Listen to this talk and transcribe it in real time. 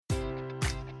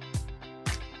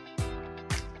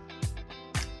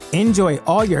Enjoy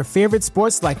all your favorite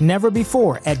sports like never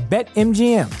before at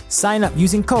BetMGM. Sign up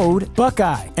using code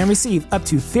Buckeye and receive up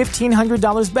to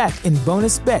 $1,500 back in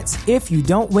bonus bets if you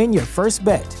don't win your first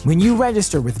bet. When you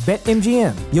register with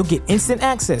BetMGM, you'll get instant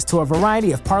access to a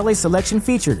variety of parlay selection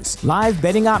features, live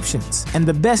betting options, and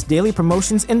the best daily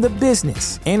promotions in the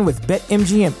business. And with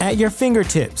BetMGM at your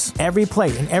fingertips, every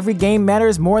play and every game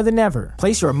matters more than ever.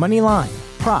 Place your money line,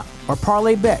 prop, or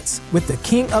parlay bets with the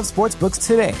king of sportsbooks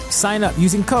today. Sign up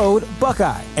using code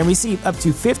Buckeye and receive up to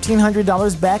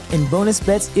 $1,500 back in bonus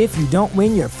bets if you don't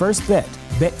win your first bet.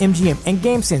 BetMGM and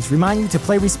GameSense remind you to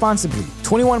play responsibly.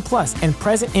 21 plus and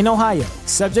present in Ohio,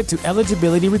 subject to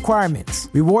eligibility requirements.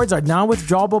 Rewards are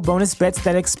non-withdrawable bonus bets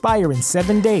that expire in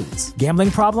 7 days. Gambling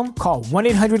problem? Call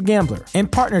 1-800-GAMBLER. In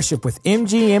partnership with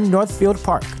MGM Northfield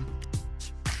Park.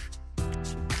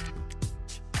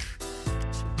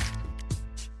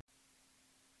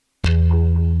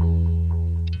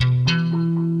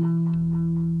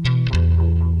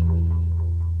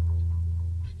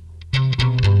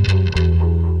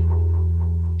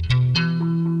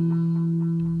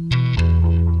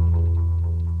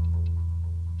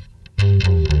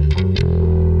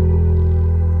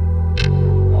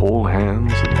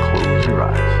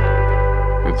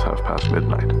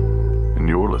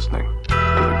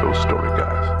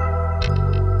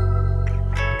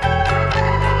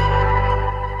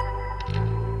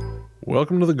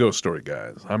 Welcome to the Ghost Story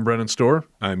Guys. I'm Brennan Storr.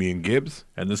 I'm Ian Gibbs.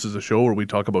 And this is a show where we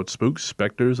talk about spooks,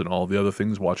 specters, and all the other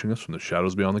things watching us from the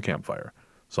shadows beyond the campfire.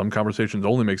 Some conversations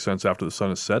only make sense after the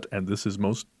sun is set, and this is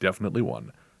most definitely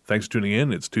one. Thanks for tuning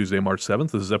in. It's Tuesday, March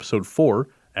 7th. This is episode 4,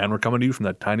 and we're coming to you from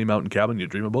that tiny mountain cabin you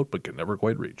dream about but can never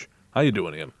quite reach. How you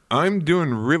doing, Ian? I'm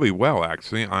doing really well,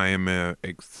 actually. I am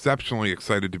exceptionally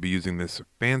excited to be using this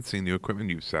fancy new equipment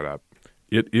you've set up.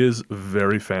 It is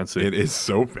very fancy. It is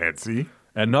so fancy.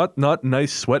 And not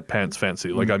nice sweatpants fancy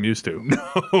like I'm used to.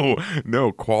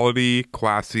 No, quality,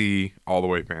 classy, all the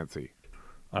way fancy.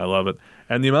 I love it.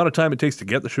 And the amount of time it takes to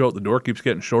get the show out the door keeps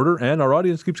getting shorter, and our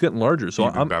audience keeps getting larger. So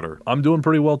Even better. I'm doing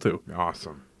pretty well, too.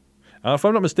 Awesome. If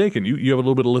I'm not mistaken, you have a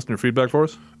little bit of listener feedback for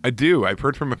us? I do. I've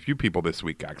heard from a few people this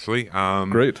week, actually.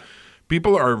 Great.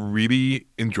 People are really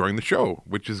enjoying the show,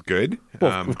 which is good.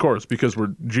 Well, of course, because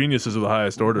we're geniuses of the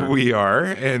highest order. We are,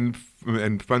 and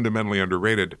fundamentally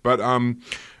underrated. But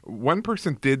one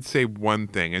person did say one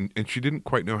thing, and she didn't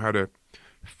quite know how to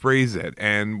phrase it.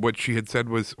 And what she had said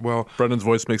was, well... Brendan's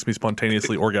voice makes me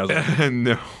spontaneously orgasm.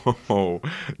 No. Oh.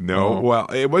 Well,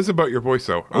 it was about your voice,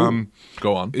 though.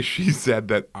 Go on. She said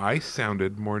that I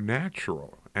sounded more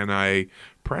natural. And I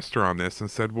pressed her on this and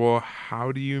said, well,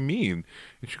 how do you mean?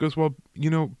 And she goes, well,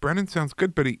 Brennan sounds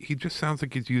good, but he just sounds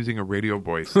like he's using a radio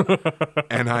voice.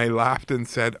 And I laughed and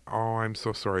said, oh, I'm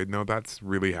so sorry. No, that's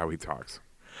really how he talks.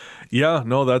 Yeah,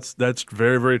 no, that's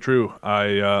very, very true.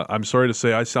 I'm sorry to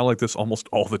say I sound like this almost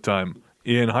all the time.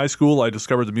 In high school, I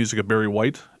discovered the music of Barry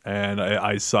White, and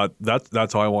I thought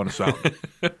that's how I want to sound.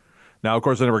 Now, of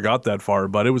course, I never got that far,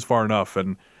 but it was far enough.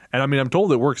 And I mean, I'm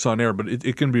told it works on air, but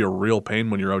it can be a real pain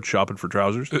when you're out shopping for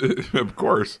trousers. Of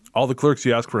course. All the clerks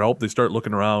you ask for help, they start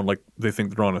looking around like they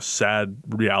think they're on a sad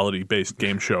reality-based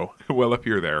game show. Well, if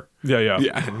you're there. Yeah.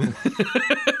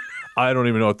 I don't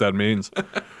even know what that means.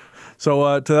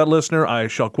 So to that listener, I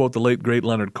shall quote the late, great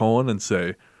Leonard Cohen and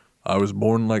say, I was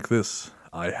born like this.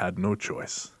 I had no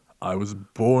choice. I was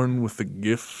born with the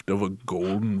gift of a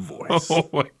golden voice. Oh,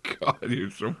 my God. You're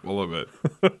so full of it.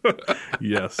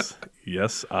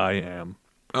 Yes, I am.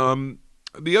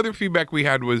 The other feedback we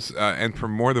had was, and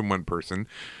from more than one person,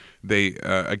 they,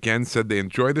 again, said they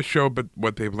enjoy the show, but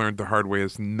what they've learned the hard way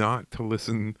is not to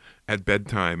listen at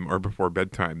bedtime or before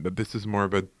bedtime, that this is more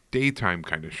of a daytime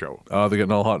kind of show. They're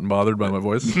getting all hot and bothered by my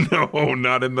voice? No,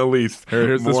 not in the least.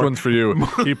 Here's this one's for you.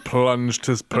 He plunged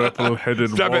his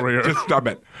purple-headed warrior. Just stop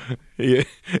it.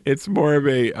 It's more of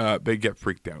a, they get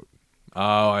freaked out.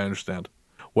 Oh, I understand.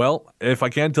 Well, if I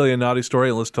can tell you a naughty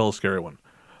story, let's tell a scary one.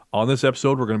 On this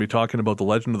episode, we're going to be talking about the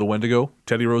legend of the Wendigo,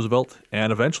 Teddy Roosevelt,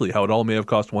 and eventually how it all may have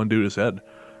cost one dude his head.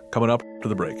 Coming up to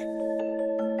the break.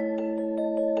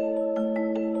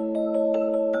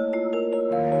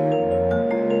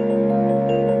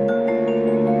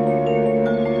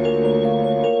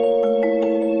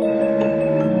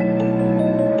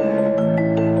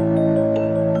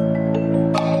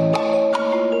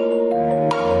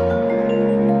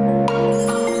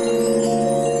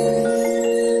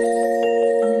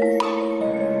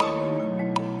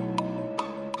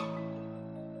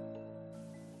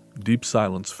 Deep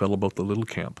silence fell about the little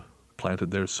camp,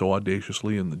 planted there so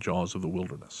audaciously in the jaws of the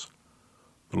wilderness.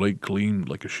 The lake gleamed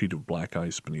like a sheet of black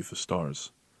ice beneath the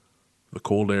stars. The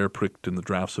cold air pricked in the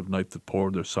draughts of night that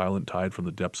poured their silent tide from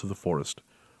the depths of the forest,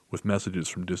 With messages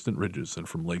from distant ridges and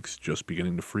from lakes just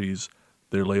beginning to freeze,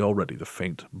 there lay already the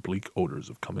faint, bleak odors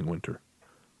of coming winter.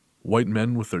 White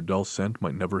men with their dull scent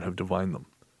might never have divined them.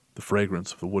 The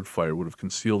fragrance of the wood fire would have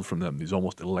concealed from them these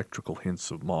almost electrical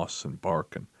hints of moss and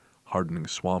bark and hardening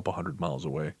swamp 100 miles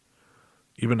away.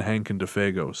 Even Hank and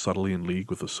Defago, subtly in league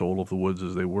with the soul of the woods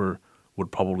as they were,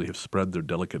 would probably have spread their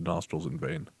delicate nostrils in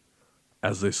vain.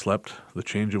 As they slept, the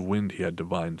change of wind he had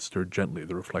divined stirred gently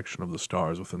the reflection of the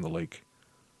stars within the lake.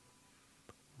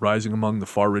 Rising among the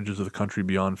far ridges of the country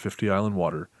beyond 50 Island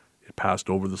Water, it passed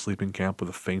over the sleeping camp with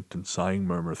a faint and sighing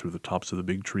murmur through the tops of the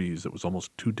big trees that was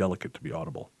almost too delicate to be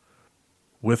audible.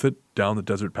 With it, down the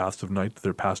desert paths of night,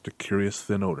 there passed a curious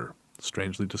thin odor,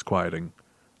 strangely disquieting,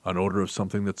 an odor of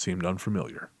something that seemed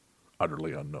unfamiliar,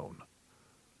 utterly unknown.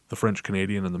 The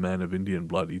French-Canadian and the man of Indian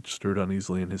blood each stirred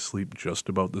uneasily in his sleep just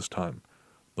about this time,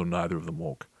 though neither of them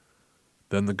woke.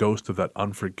 Then the ghost of that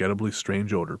unforgettably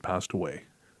strange odor passed away,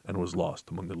 and was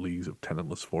lost among the leagues of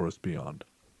tenantless forest beyond.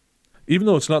 Even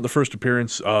though it's not the first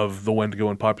appearance of the Wendigo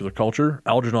in popular culture,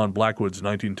 Algernon Blackwood's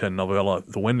 1910 novella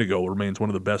The Wendigo remains one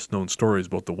of the best-known stories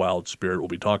about the wild spirit we'll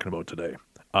be talking about today.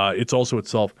 It's also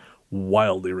itself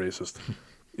wildly racist.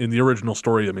 In the original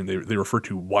story, I mean, they refer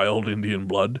to wild Indian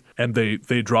blood, and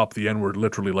they drop the N-word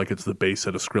literally like it's the bass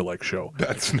at a Skrillex show.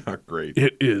 That's not great.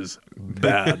 It is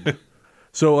bad.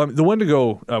 So the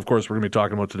Wendigo, of course, we're going to be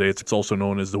talking about today. It's also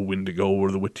known as the Wendigo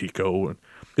or the Wetiko.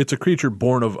 It's a creature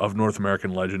born of North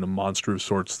American legend, a monster of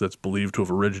sorts that's believed to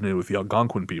have originated with the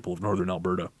Algonquin people of northern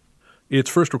Alberta. Its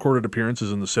first recorded appearance is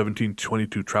in the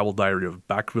 1722 travel diary of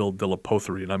Bacqueville de la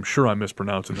Potherie, and I'm sure I'm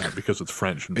mispronouncing that because it's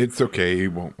French. It's okay, he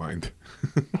won't mind.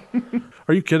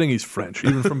 Are you kidding? He's French.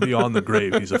 Even from beyond the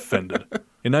grave, he's offended.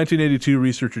 In 1982,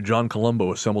 researcher John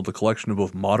Colombo assembled a collection of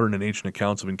both modern and ancient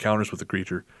accounts of encounters with the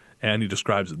creature, and he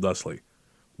describes it thusly.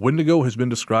 Wendigo has been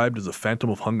described as a phantom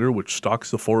of hunger which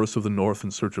stalks the forests of the north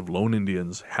in search of lone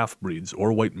Indians, half-breeds,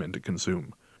 or white men to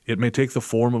consume. It may take the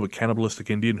form of a cannibalistic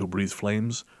Indian who breathes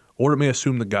flames, or it may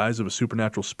assume the guise of a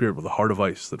supernatural spirit with a heart of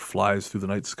ice that flies through the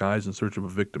night skies in search of a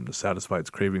victim to satisfy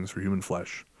its cravings for human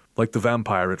flesh. Like the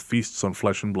vampire, it feasts on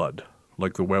flesh and blood.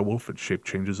 Like the werewolf, its shape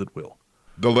changes at will.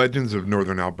 The legends of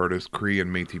northern Alberta's Cree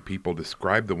and Métis people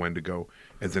describe the Wendigo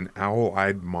as an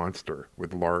owl-eyed monster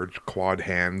with large clawed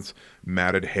hands,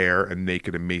 matted hair, a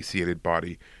naked emaciated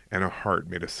body, and a heart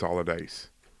made of solid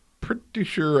ice. Pretty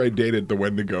sure I dated the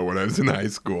Wendigo when I was in high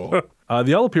school.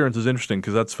 The owl appearance is interesting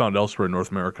because that's found elsewhere in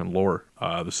North American lore.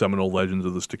 The Seminole legends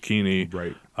of the Stikini.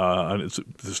 Right. And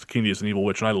the Stikini is an evil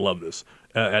witch, and I love this.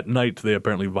 At night, they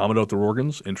apparently vomit out their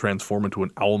organs and transform into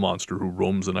an owl monster who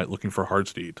roams the night looking for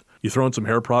hearts to eat. You throw in some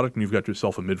hair product, and you've got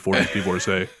yourself a mid-40s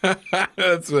divorcee.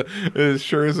 It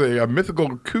sure is a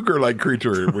mythical cougar-like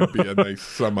creature. It would be a nice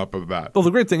sum up of that. Well,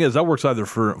 the great thing is that works either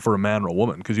for a man or a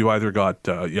woman because you either got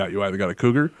a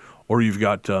cougar or you've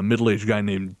got a middle-aged guy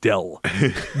named Dell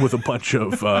with a bunch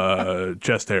of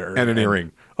chest hair And an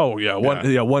earring. Oh yeah,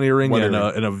 one earring and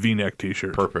a V-neck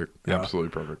T-shirt. Perfect, yeah.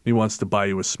 Absolutely perfect. He wants to buy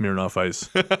you a Smirnoff Ice.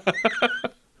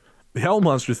 The owl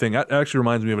monster thing actually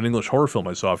reminds me of an English horror film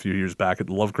I saw a few years back at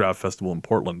the Lovecraft Festival in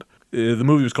Portland. The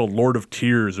movie was called Lord of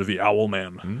Tears or The Owl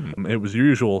Man. It was your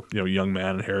usual, young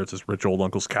man inherits his rich old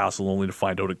uncle's castle only to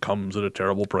find out it comes at a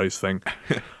terrible price thing.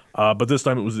 But this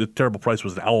time the terrible price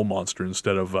was an owl monster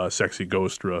instead of a sexy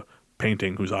ghost or a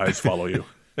painting whose eyes follow you.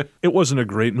 It wasn't a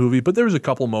great movie, but there was a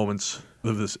couple moments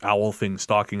of this owl thing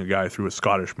stalking a guy through a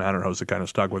Scottish manor house that kind of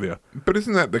stuck with you. But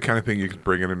isn't that the kind of thing you could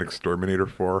bring in an exterminator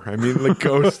for? I mean, like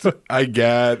ghosts, I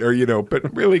get,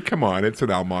 but really, come on, it's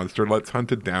an owl monster. Let's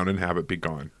hunt it down and have it be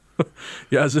gone.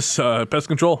 Yeah, is this pest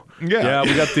control? Yeah.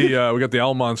 We got the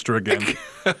owl monster again.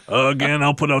 Again,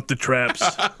 I'll put out the traps.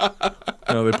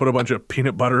 They put a bunch of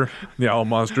peanut butter. The owl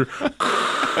monster.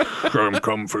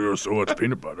 Come for your so much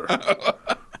peanut butter.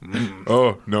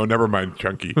 Oh no, never mind,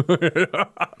 Chunky.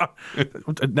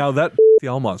 Now the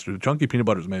owl monster, the chunky peanut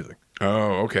butter is amazing.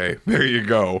 Oh, okay, there you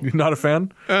go. You're not a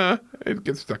fan? It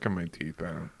gets stuck in my teeth.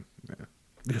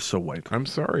 You're so white. I'm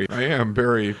sorry. I am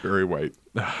very, very white.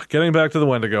 Getting back to the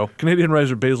Wendigo, Canadian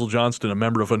writer Basil Johnston, a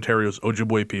member of Ontario's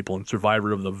Ojibwe people and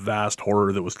survivor of the vast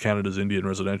horror that was Canada's Indian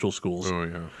residential schools,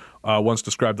 once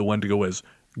described the Wendigo as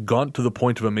gaunt to the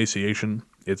point of emaciation,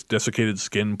 its desiccated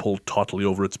skin pulled tautly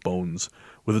over its bones,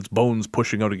 with its bones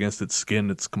pushing out against its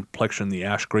skin, its complexion the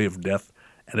ash gray of death,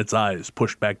 and its eyes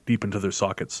pushed back deep into their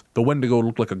sockets. The Wendigo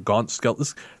looked like a gaunt skeleton.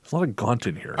 There's a lot of gaunt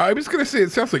in here. I was going to say,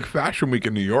 it sounds like Fashion Week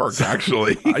in New York,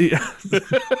 actually.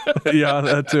 Yeah,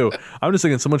 that too. I'm just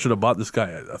thinking someone should have bought this guy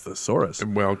a thesaurus.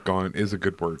 Well, gaunt is a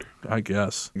good word. I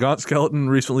guess. Gaunt skeleton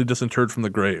recently disinterred from the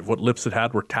grave. What lips it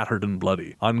had were tattered and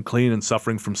bloody, unclean and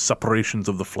suffering from suppurations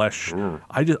of the flesh.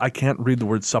 I can't read the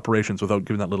word suppurations without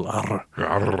giving that little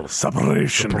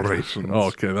suppuration. Oh,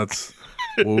 okay, that's...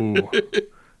 Whoa.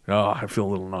 Oh, I feel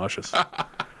a little nauseous.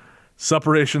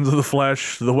 Suppurations of the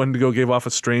flesh, the Wendigo gave off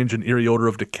a strange and eerie odor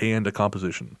of decay and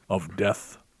decomposition, of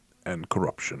death and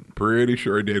corruption. Pretty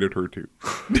sure I dated her too.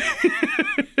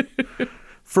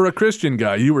 For a Christian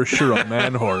guy, you were sure a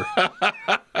man whore.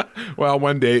 Well,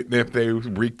 one date, and if they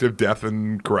reeked of death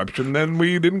and corruption, then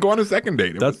we didn't go on a second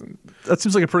date. That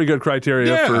seems like a pretty good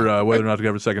criteria for whether or not to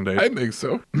have a second date. I think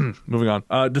so. Moving on.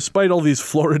 Despite all these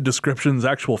florid descriptions,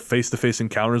 actual face-to-face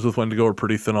encounters with Wendigo are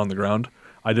pretty thin on the ground.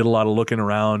 I did a lot of looking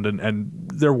around, and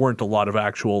there weren't a lot of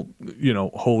actual,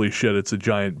 holy shit, it's a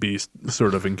giant beast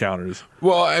sort of encounters.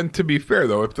 Well, and to be fair,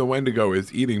 though, if the Wendigo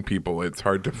is eating people, it's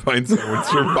hard to find someone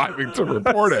surviving to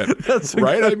report it. That's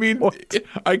right? I mean,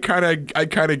 I kind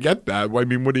of get that. I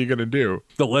mean, what are you going to do?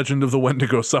 The legend of the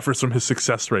Wendigo suffers from his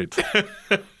success rate.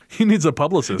 He needs a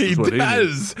publicist. He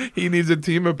does. He needs a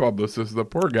team of publicists. The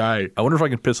poor guy. I wonder if I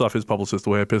can piss off his publicist the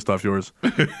way I pissed off yours.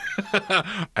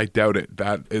 I doubt it.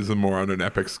 That is more on an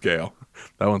epic scale.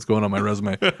 That one's going on my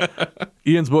resume.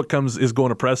 Ian's book is going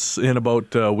to press in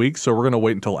about a week, so we're going to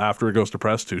wait until after it goes to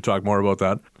press to talk more about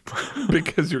that.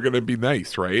 Because you're going to be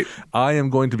nice, right? I am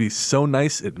going to be so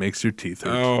nice it makes your teeth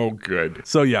hurt. Oh, good.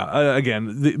 So yeah,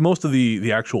 again, most of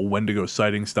the actual Wendigo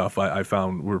sighting stuff I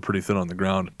found were pretty thin on the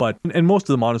ground, and most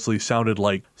of them honestly sounded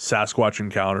like Sasquatch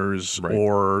encounters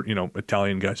or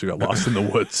Italian guys who got lost in the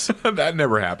woods. That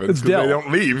never happens because they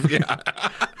don't leave. Yeah.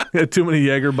 He had too many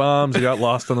Jaeger bombs. He got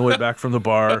lost on the way back from the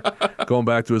bar, going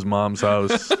back to his mom's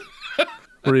house.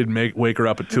 Where he'd wake her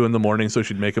up at 2 a.m. so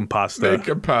she'd make him pasta. Make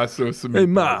him pasta with some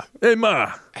meatballs. Hey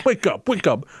ma, wake up.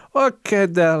 Okay,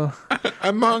 Del.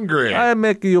 I'm hungry. I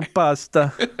make you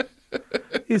pasta.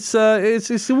 It's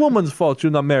a woman's fault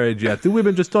you're not married yet. The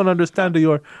women just don't understand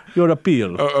your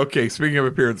appeal. Oh, okay, speaking of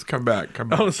appearance, come back.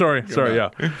 Oh, sorry,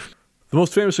 yeah. The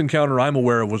most famous encounter I'm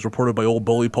aware of was reported by old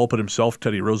bully pulpit himself,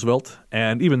 Teddy Roosevelt,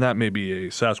 and even that may be a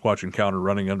Sasquatch encounter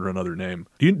running under another name.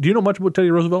 Do you know much about Teddy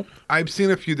Roosevelt? I've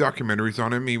seen a few documentaries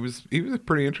on him. He was a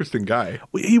pretty interesting guy.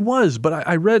 He was, but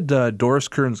I read Doris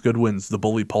Kearns Goodwin's The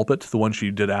Bully Pulpit, the one she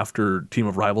did after Team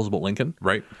of Rivals about Lincoln.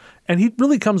 Right. And he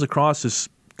really comes across as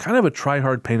kind of a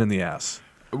try-hard pain in the ass.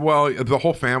 Well, the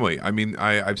whole family. I mean,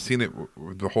 I've seen it.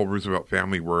 The whole Roosevelt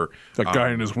family were that guy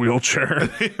in his wheelchair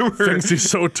thinks he's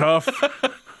so tough.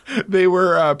 They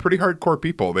were pretty hardcore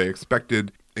people. They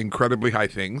expected incredibly high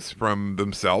things from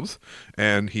themselves,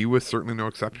 and he was certainly no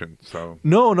exception. So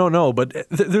no. But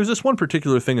there's this one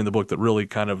particular thing in the book that really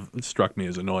kind of struck me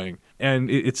as annoying,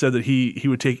 and it said that he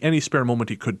would take any spare moment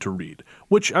he could to read,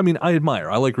 which I mean I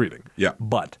admire. I like reading. Yeah,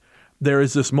 but there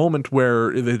is this moment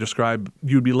where they describe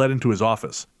you'd be led into his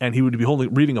office and he would be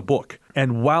reading a book.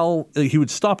 And while he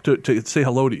would stop to say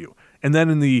hello to you, and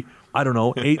then in the,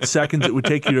 8 seconds it would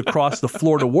take you to cross the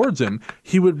floor towards him,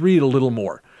 he would read a little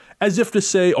more. As if to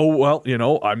say, oh, well,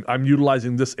 I'm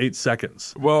utilizing this 8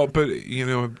 seconds. Well, but,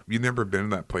 you've never been in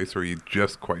that place where you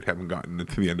just quite haven't gotten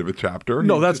to the end of a chapter.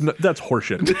 No, that's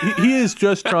horseshit. He is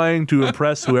just trying to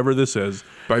impress whoever this is.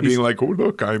 By being like, oh,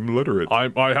 look, I'm literate.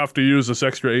 I have to use this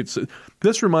extra 8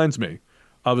 This reminds me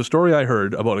of a story I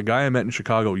heard about a guy I met in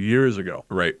Chicago years ago.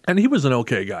 Right. And he was an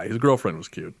okay guy. His girlfriend was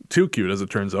cute. Too cute, as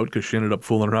it turns out, because she ended up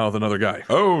fooling around with another guy.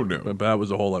 Oh, no. But that was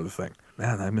a whole other thing.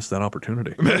 Man, I missed that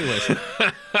opportunity. Anyways.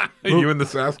 You and the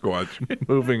Sasquatch.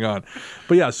 Moving on.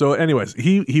 But yeah, so anyways,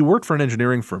 he worked for an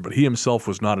engineering firm, but he himself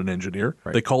was not an engineer.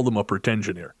 Right. They called him a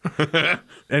pretengineer.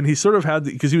 And he sort of had,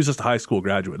 because he was just a high school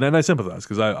graduate. And I sympathize,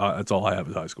 because that's all I have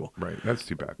is high school. Right, that's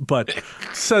too bad. But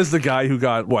says the guy who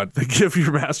got, they give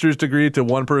your master's degree to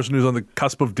one person who's on the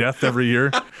cusp of death every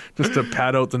year, just to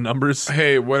pad out the numbers.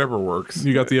 Hey, whatever works.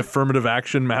 You got the affirmative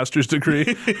action master's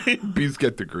degree. Bees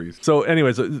get degrees. So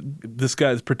anyways, this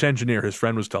guy's pretengineer, his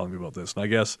friend was telling me about this, and I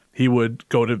guess he would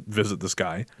go to visit this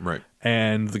guy. Right.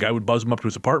 And the guy would buzz him up to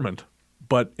his apartment.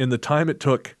 But in the time it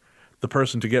took the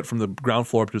person to get from the ground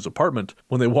floor up to his apartment,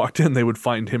 when they walked in, they would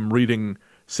find him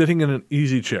sitting in an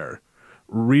easy chair,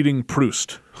 reading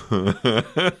Proust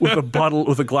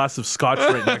with a glass of scotch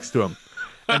right next to him.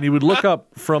 and he would look up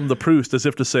from the Proust as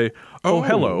if to say, oh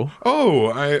hello.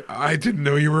 Oh, I didn't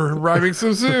know you were arriving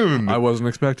so soon. I wasn't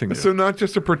expecting you. So not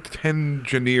just a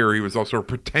pretensioneer, he was also a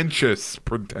pretentious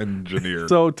pretensioneer.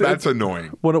 So that's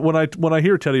annoying. When I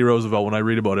hear Teddy Roosevelt, when I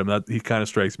read about him, that he kind of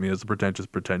strikes me as a pretentious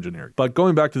pretensioneer. But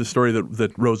going back to the story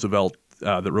that Roosevelt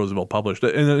published,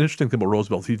 and an interesting thing about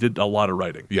Roosevelt, he did a lot of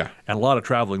writing, Yeah, and a lot of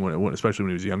traveling especially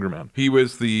when he was a younger man. He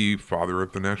was the father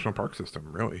of the national park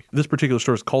system, really. This particular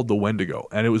story is called The Wendigo,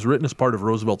 and it was written as part of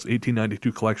Roosevelt's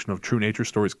 1892 collection of true nature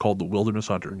stories called The Wilderness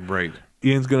Hunter. Right.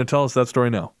 Ian's going to tell us that story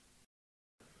now.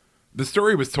 The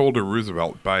story was told to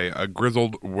Roosevelt by a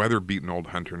grizzled, weather-beaten old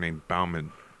hunter named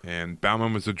Baumann. And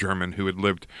Baumann was a German who had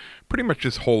lived pretty much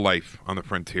his whole life on the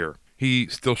frontier. He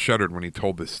still shuddered when he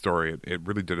told this story. It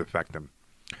really did affect him.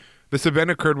 This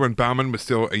event occurred when Baumann was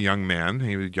still a young man.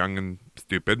 He was young and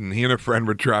stupid, and he and a friend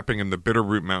were trapping in the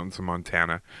Bitterroot Mountains of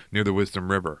Montana near the Wisdom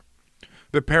River.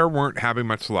 The pair weren't having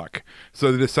much luck,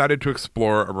 so they decided to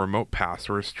explore a remote pass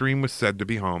where a stream was said to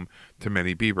be home to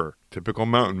many beaver. Typical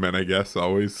mountain men, I guess,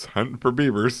 always hunting for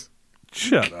beavers.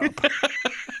 Shut up.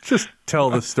 Just tell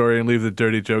the story and leave the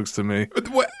dirty jokes to me.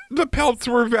 The pelts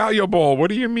were valuable. What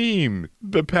do you mean?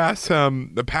 The pass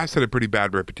had a pretty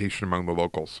bad reputation among the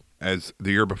locals, as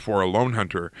the year before a lone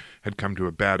hunter had come to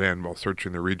a bad end while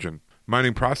searching the region.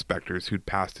 Mining prospectors who'd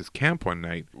passed his camp one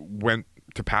night went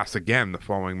to pass again the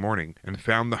following morning and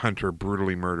found the hunter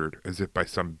brutally murdered, as if by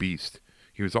some beast.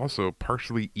 He was also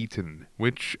partially eaten,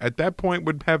 which at that point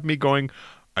would have me going,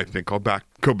 I think I'll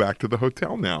go back to the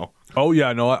hotel now. Oh,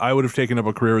 yeah, no, I would have taken up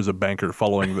a career as a banker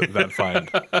following that find.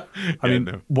 I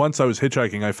mean, once I was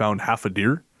hitchhiking, I found half a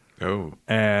deer. Oh,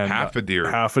 and half a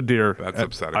deer. Half a deer. That's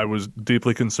upsetting. I was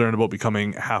deeply concerned about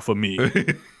becoming half a me.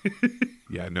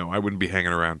 Yeah, no, I wouldn't be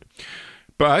hanging around.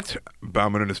 But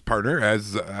Baumann and his partner,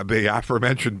 as the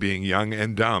aforementioned being young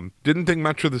and dumb, didn't think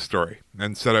much of the story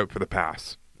and set out for the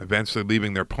pass, eventually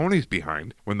leaving their ponies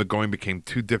behind when the going became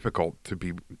too difficult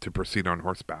to proceed on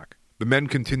horseback. The men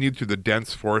continued through the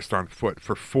dense forest on foot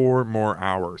for 4 more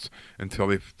hours until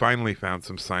they finally found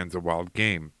some signs of wild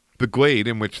game. The glade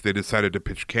in which they decided to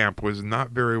pitch camp was not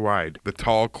very wide, the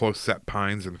tall, close-set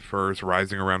pines and firs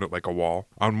rising around it like a wall.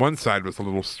 On one side was a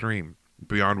little stream,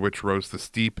 beyond which rose the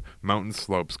steep mountain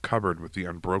slopes covered with the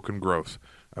unbroken growth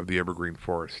of the evergreen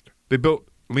forest. They built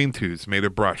lean-tos made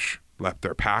of brush, left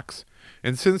their packs,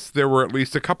 and since there were at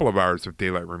least a couple of hours of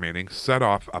daylight remaining, set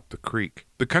off up the creek.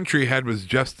 The country ahead was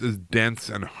just as dense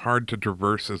and hard to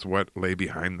traverse as what lay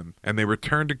behind them, and they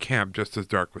returned to camp just as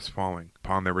dark was falling.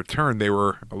 Upon their return, they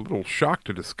were a little shocked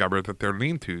to discover that their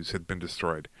lean-tos had been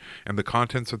destroyed, and the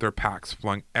contents of their packs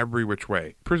flung every which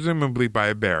way, presumably by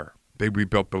a bear. They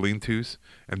rebuilt the lean-tos,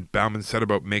 and Baumann set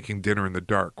about making dinner in the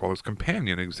dark, while his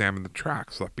companion examined the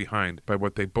tracks left behind by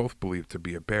what they both believed to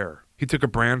be a bear. He took a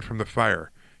brand from the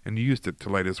fire and used it to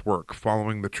light his work,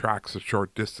 following the tracks a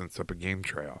short distance up a game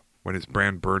trail. When his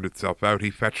brand burned itself out, he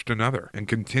fetched another and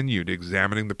continued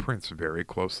examining the prints very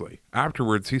closely.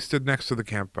 Afterwards, he stood next to the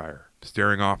campfire,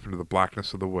 staring off into the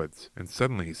blackness of the woods, and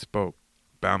suddenly he spoke.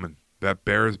 Baumann, that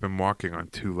bear has been walking on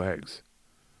 2 legs.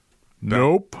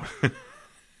 Nope.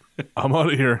 I'm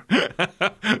out of here.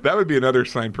 That would be another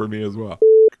sign for me as well.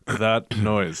 That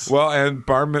noise. Well, and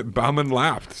Baumann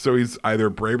laughed, so he's either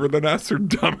braver than us or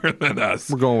dumber than us.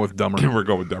 We're going with dumber. We're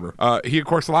going with dumber. He, of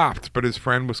course, laughed, but his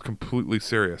friend was completely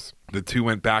serious. The two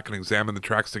went back and examined the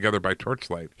tracks together by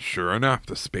torchlight. Sure enough,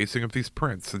 the spacing of these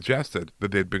prints suggested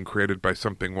that they'd been created by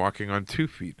something walking on 2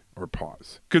 feet or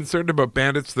paws. Concerned about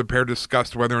bandits, the pair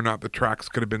discussed whether or not the tracks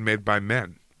could have been made by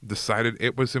men, decided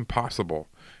it was impossible,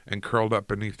 and curled up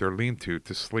beneath their lean-to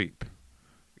to sleep.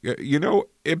 You know,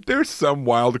 if there's some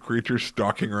wild creature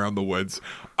stalking around the woods,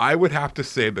 I would have to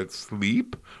say that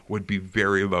sleep would be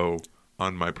very low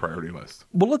on my priority list.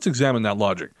 Well, let's examine that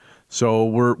logic. So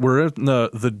we're in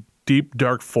the deep,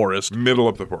 dark forest. Middle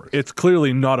of the forest. It's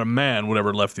clearly not a man would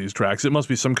ever left these tracks. It must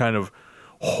be some kind of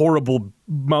horrible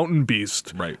mountain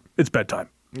beast. Right. It's bedtime.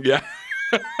 Yeah.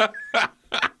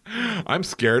 I'm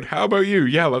scared. How about you?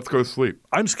 Yeah, let's go sleep.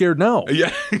 I'm scared now.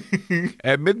 Yeah.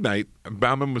 At midnight,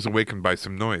 Baumann was awakened by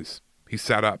some noise. He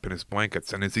sat up in his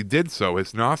blankets, and as he did so,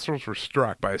 his nostrils were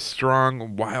struck by a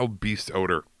strong, wild beast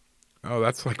odor. Oh,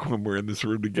 that's like when we're in this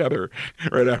room together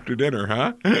right after dinner,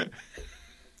 huh?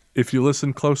 If you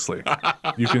listen closely,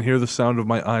 you can hear the sound of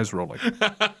my eyes rolling.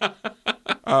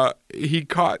 He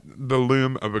caught the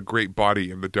loom of a great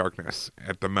body in the darkness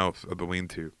at the mouth of the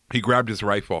lean-to. He grabbed his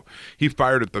rifle. He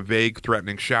fired at the vague,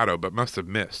 threatening shadow, but must have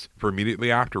missed, for immediately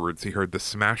afterwards he heard the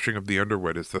smashing of the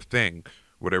underwood as the thing,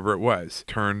 whatever it was,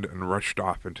 turned and rushed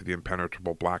off into the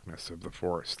impenetrable blackness of the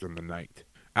forest in the night.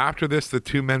 After this, the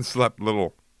 2 men slept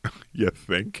little. you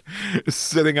think,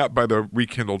 sitting up by the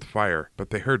rekindled fire, but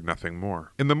they heard nothing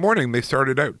more. In the morning, they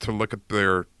started out to look at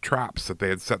their traps that they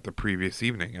had set the previous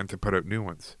evening and to put out new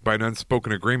ones. By an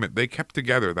unspoken agreement, they kept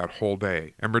together that whole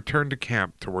day and returned to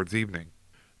camp towards evening.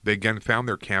 They again found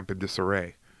their camp in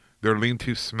disarray, their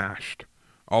lean-to smashed.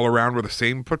 All around were the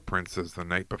same footprints as the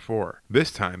night before.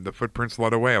 This time, the footprints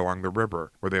led away along the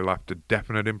river, where they left a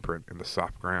definite imprint in the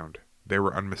soft ground. They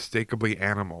were unmistakably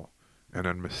animal, and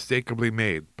unmistakably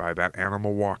made by that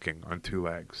animal walking on two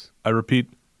legs. I repeat,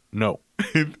 no.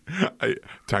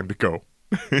 Time to go.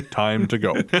 Time to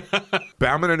go.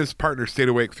 Bauman and his partner stayed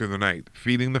awake through the night,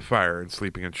 feeding the fire and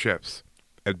sleeping in shifts.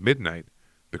 At midnight,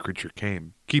 the creature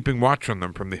came, keeping watch on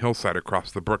them from the hillside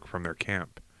across the brook from their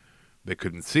camp. They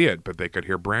couldn't see it, but they could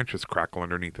hear branches crackle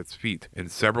underneath its feet, and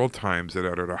several times it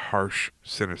uttered a harsh,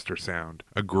 sinister sound,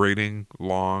 a grating,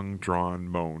 long-drawn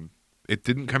moan. It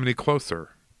didn't come any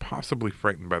closer, possibly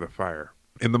frightened by the fire.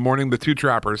 In the morning, the two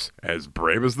trappers, as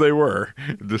brave as they were,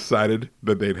 decided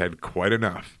that they'd had quite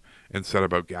enough and set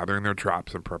about gathering their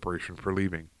traps in preparation for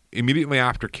leaving. Immediately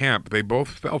after camp, they both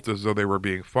felt as though they were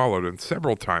being followed, and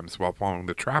several times while following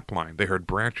the trap line, they heard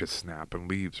branches snap and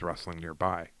leaves rustling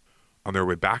nearby. On their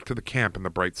way back to the camp in the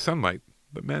bright sunlight,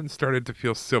 the men started to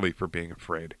feel silly for being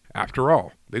afraid. After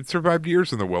all, they'd survived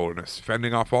years in the wilderness,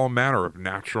 fending off all manner of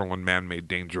natural and man-made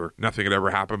danger. Nothing had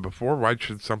ever happened before. Why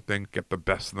should something get the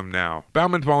best of them now?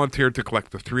 Bauman volunteered to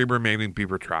collect the 3 remaining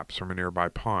beaver traps from a nearby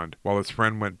pond, while his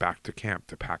friend went back to camp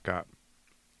to pack up.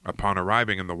 Upon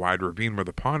arriving in the wide ravine where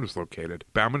the pond was located,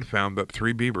 Bauman found that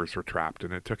 3 beavers were trapped,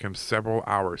 and it took him several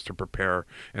hours to prepare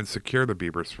and secure the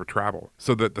beavers for travel,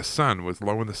 so that the sun was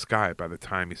low in the sky by the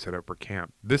time he set out for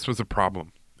camp. This was a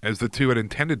problem, as the two had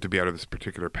intended to be out of this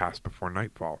particular pass before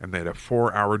nightfall, and they had a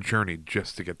 4-hour journey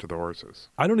just to get to the horses.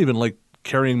 I don't even like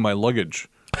carrying my luggage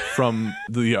from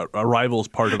the arrivals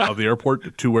part of the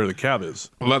airport to where the cab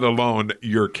is. Let alone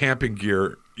your camping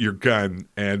gear, your gun,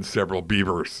 and several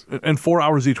beavers. And 4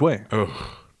 hours each way. Ugh.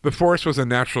 The forest was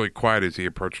unnaturally quiet as he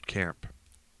approached camp.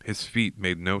 His feet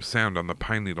made no sound on the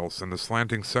pine needles, and the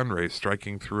slanting sun rays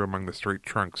striking through among the straight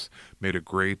trunks made a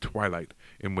gray twilight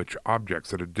in which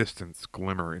objects at a distance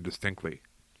glimmer indistinctly.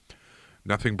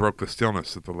 Nothing broke the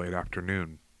stillness of the late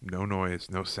afternoon. No noise,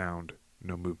 no sound,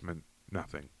 no movement,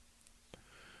 nothing.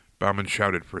 Bauman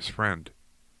shouted for his friend,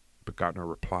 but got no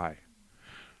reply.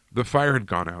 The fire had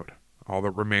gone out. All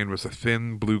that remained was a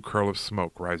thin, blue curl of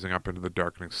smoke rising up into the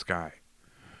darkening sky.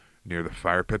 Near the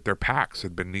fire pit, their packs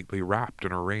had been neatly wrapped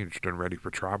and arranged and ready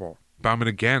for travel. Bauman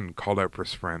again called out for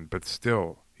his friend, but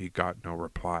still he got no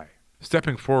reply.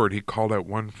 Stepping forward, he called out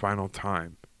one final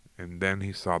time, and then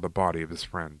he saw the body of his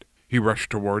friend. He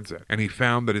rushed towards it, and he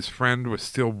found that his friend was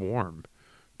still warm,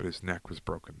 but his neck was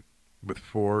broken, with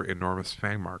 4 enormous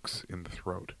fang marks in the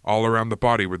throat. All around the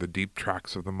body were the deep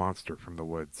tracks of the monster from the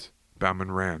woods.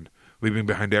 Bauman ran, leaving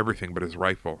behind everything but his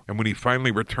rifle, and when he finally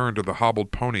returned to the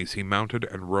hobbled ponies, he mounted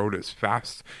and rode as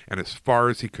fast and as far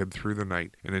as he could through the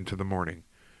night and into the morning,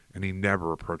 and he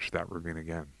never approached that ravine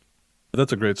again.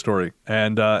 That's a great story.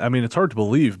 And, I mean, it's hard to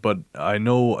believe, but I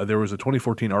know there was a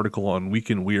 2014 article on Week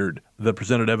in Weird that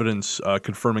presented evidence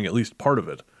confirming at least part of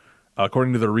it.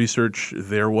 According to their research,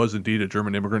 there was indeed a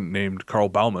German immigrant named Karl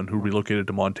Baumann who relocated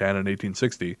to Montana in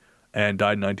 1860 and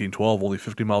died in 1912, only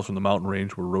 50 miles from the mountain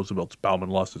range where Roosevelt's Bauman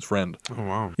lost his friend. Oh,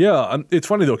 wow. Yeah, it's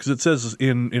funny, though, because it says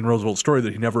in Roosevelt's story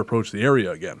that he never approached the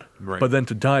area again. Right. But then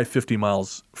to die 50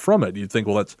 miles from it, you'd think,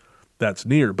 well, that's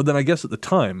near. But then I guess at the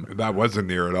time... That wasn't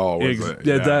near at all, was it?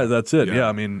 Yeah. That's it. Yeah.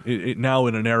 I mean, now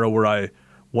in an era where I,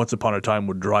 once upon a time,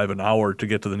 would drive an hour to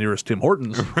get to the nearest Tim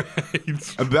Hortons.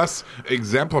 Right. And thus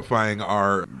exemplifying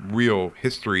our real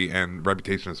history and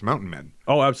reputation as mountain men.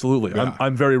 Oh, absolutely. Yeah.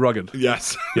 I'm very rugged.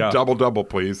 Yes. Yeah. Double,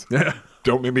 please. Yeah.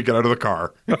 Don't make me get out of the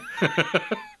car.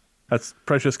 That's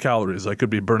precious calories I could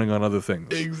be burning on other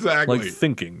things. Exactly. Like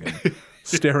thinking and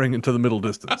staring into the middle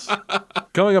distance.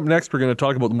 Coming up next, we're going to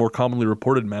talk about the more commonly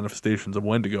reported manifestations of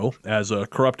Wendigo as a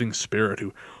corrupting spirit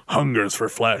who hungers for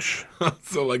flesh.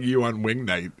 So like you on wing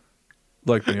night.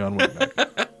 Like me on Wing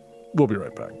Night. We'll be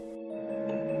right back.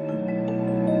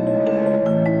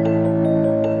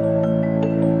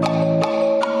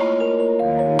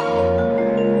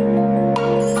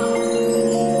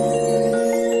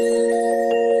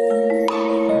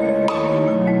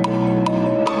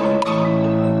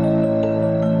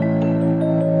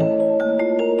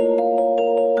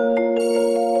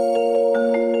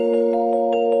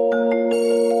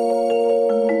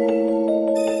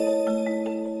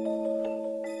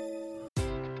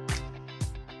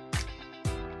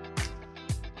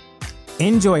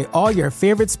 Enjoy all your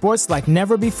favorite sports like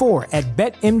never before at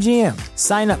BetMGM.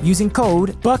 Sign up using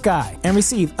code Buckeye and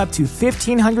receive up to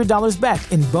 $1,500 back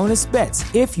in bonus bets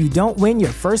if you don't win your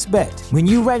first bet. When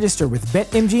you register with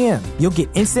BetMGM, you'll get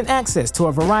instant access to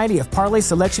a variety of parlay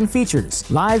selection features,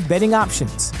 live betting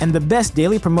options, and the best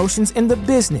daily promotions in the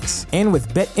business. And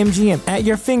with BetMGM at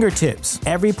your fingertips,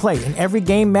 every play and every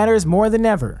game matters more than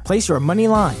ever. Place your money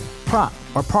line, prop,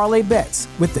 or parlay bets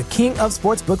with the king of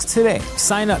sportsbooks today.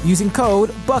 Sign up using code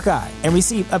Buckeye and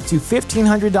receive up to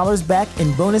 $1,500 back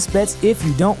in bonus bets if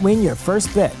you don't win your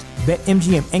first bet.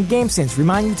 BetMGM and GameSense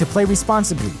remind you to play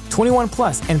responsibly. 21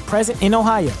 plus and present in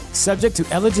Ohio, subject to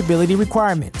eligibility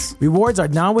requirements. Rewards are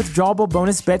non-withdrawable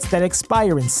bonus bets that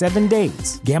expire in 7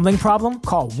 days. Gambling problem?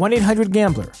 Call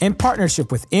 1-800-GAMBLER. In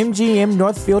partnership with MGM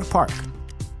Northfield Park.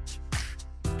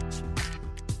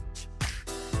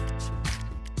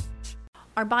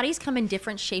 Our bodies come in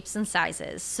different shapes and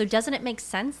sizes, so doesn't it make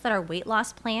sense that our weight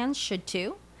loss plans should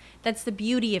too? That's the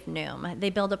beauty of Noom. They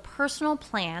build a personal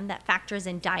plan that factors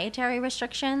in dietary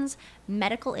restrictions,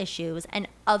 medical issues, and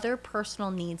other personal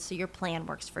needs so your plan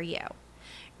works for you.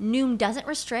 Noom doesn't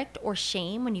restrict or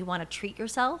shame when you want to treat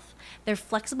yourself. Their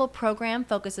flexible program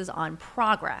focuses on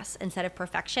progress instead of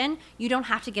perfection. You don't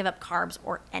have to give up carbs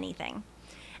or anything.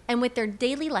 And with their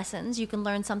daily lessons, you can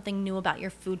learn something new about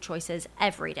your food choices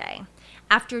every day.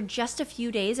 After just a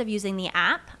few days of using the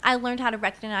app, I learned how to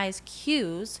recognize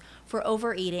cues for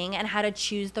overeating and how to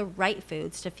choose the right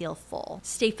foods to feel full.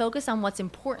 Stay focused on what's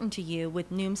important to you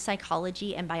with Noom's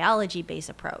psychology and biology-based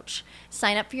approach.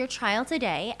 Sign up for your trial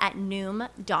today at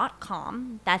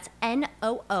Noom.com. That's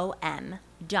Noom.com.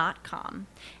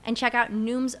 And check out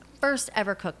Noom's first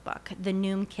ever cookbook, The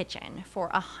Noom Kitchen, for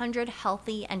 100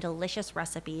 healthy and delicious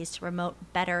recipes to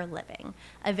promote better living.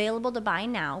 Available to buy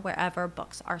now wherever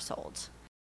books are sold.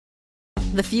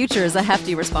 The future is a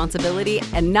hefty responsibility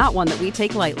and not one that we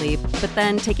take lightly. But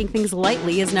then taking things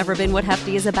lightly has never been what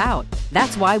Hefty is about.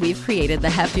 That's why we've created the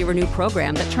Hefty Renew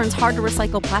program that turns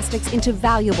hard-to-recycle plastics into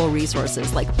valuable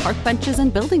resources like park benches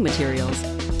and building materials.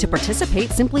 To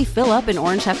participate, simply fill up an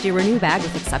orange Hefty Renew bag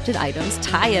with accepted items,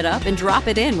 tie it up, and drop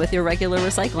it in with your regular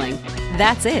recycling.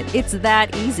 That's it. It's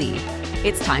that easy.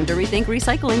 It's time to rethink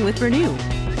recycling with Renew.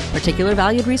 Particular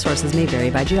valued resources may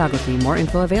vary by geography. More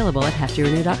info available at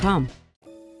heftyrenew.com.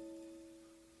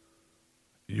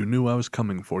 You knew I was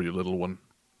coming for you, little one,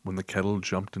 when the kettle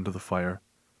jumped into the fire.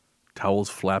 Towels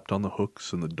flapped on the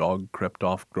hooks, and the dog crept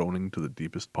off groaning to the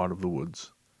deepest part of the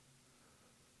woods.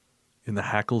 In the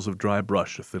hackles of dry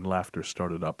brush, a thin laughter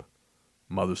started up.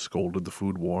 Mother scolded the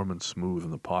food warm and smooth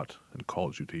in the pot and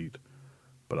called you to eat.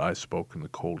 But I spoke in the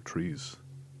cold trees.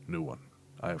 New one,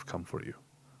 I have come for you.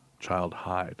 Child,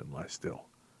 hide and lie still.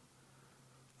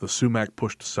 The sumac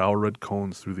pushed sour red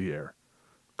cones through the air.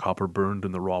 Copper burned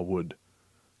in the raw wood.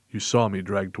 You saw me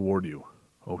drag toward you.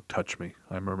 Oh, touch me,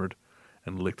 I murmured,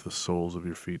 and licked the soles of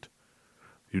your feet.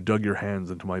 You dug your hands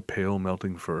into my pale,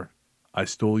 melting fur. I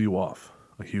stole you off,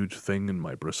 a huge thing in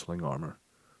my bristling armor.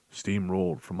 Steam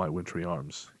rolled from my wintry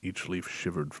arms. Each leaf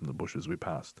shivered from the bushes we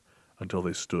passed, until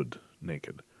they stood,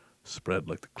 naked, spread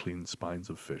like the clean spines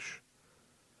of fish.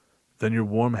 Then your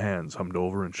warm hands hummed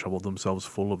over and shoveled themselves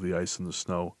full of the ice and the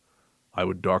snow. I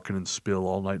would darken and spill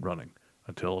all night running,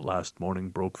 until at last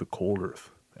morning broke the cold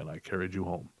earth, and I carried you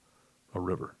home, a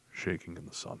river shaking in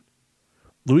the sun.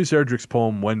 Louise Erdrich's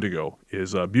poem Wendigo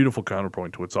is a beautiful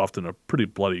counterpoint to what's often a pretty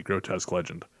bloody, grotesque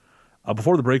legend.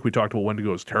 Before the break, we talked about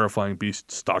Wendigo as terrifying beast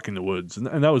stalking the woods,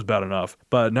 and that was bad enough.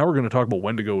 But now we're going to talk about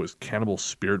Wendigo as cannibal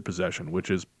spirit possession,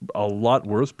 which is a lot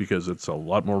worse because it's a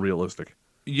lot more realistic.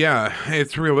 Yeah,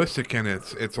 it's realistic, and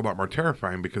it's a lot more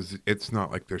terrifying because it's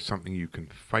not like there's something you can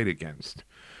fight against.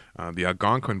 The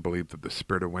Algonquin believed that the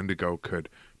spirit of Wendigo could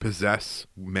possess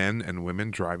men and women,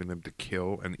 driving them to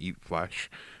kill and eat flesh.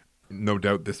 No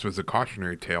doubt this was a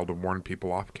cautionary tale to warn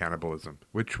people off cannibalism,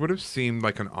 which would have seemed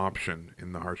like an option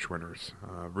in the harsh winters.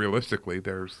 Realistically,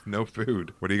 there's no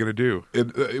food. What are you going to do?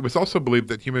 It was also believed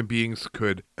that human beings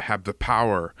could have the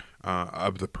power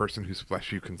of the person whose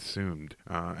flesh you consumed.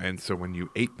 And so when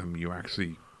you ate them, you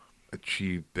actually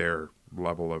achieved their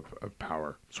level of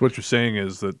power. So what you're saying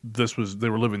is that they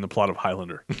were living the plot of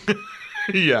Highlander.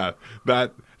 Yeah,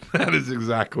 that is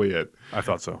exactly it. I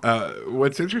thought so.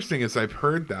 What's interesting is I've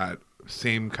heard that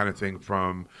same kind of thing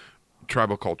from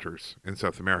tribal cultures in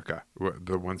South America,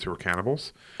 the ones who were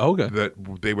cannibals. Okay.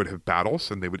 That they would have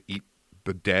battles and they would eat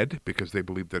the dead because they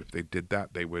believed that if they did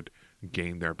that, they would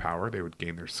gain their power, they would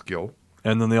gain their skill.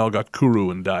 And then they all got kuru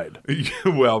and died.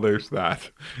 Well, there's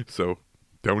that. So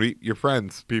Don't eat your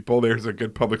friends, people. There's a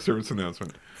good public service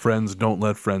announcement. Friends don't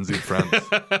let friends eat friends.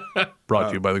 Brought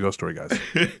to you by the Ghost Story guys.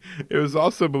 It was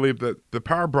also believed that the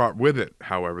power brought with it,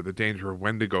 however, the danger of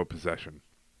Wendigo possession.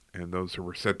 And those who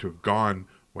were said to have gone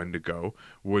Wendigo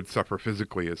would suffer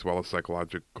physically as well as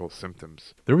psychological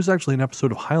symptoms. There was actually an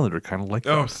episode of Highlander kind of like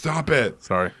that. Oh, stop it.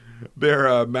 Sorry.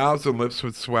 Their mouths and lips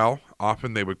would swell.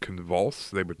 Often they would convulse.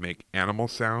 They would make animal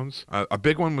sounds. A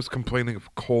big one was complaining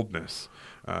of coldness,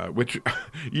 which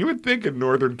you would think in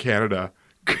northern Canada,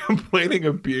 complaining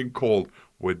of being cold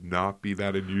would not be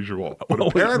that unusual. But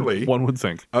apparently, one would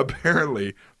think.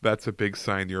 Apparently, that's a big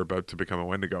sign you're about to become a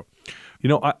Wendigo. You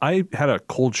know, I had a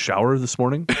cold shower this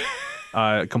morning.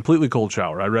 Completely cold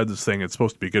shower. I read this thing. It's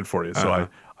supposed to be good for you. So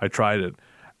I tried it.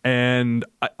 And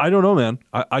I don't know, man.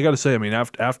 I got to say, I mean,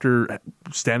 after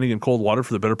standing in cold water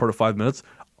for the better part of 5 minutes,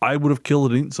 I would have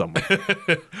killed and eaten something.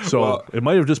 So well, it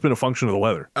might have just been a function of the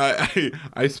weather.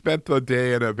 I spent the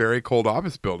day in a very cold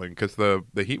office building because the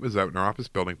heat was out in our office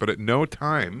building. But at no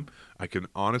time, I can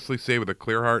honestly say with a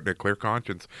clear heart and a clear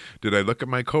conscience, did I look at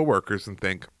my coworkers and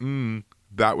think,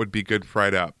 that would be good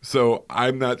fried up. So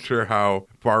I'm not sure how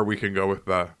far we can go with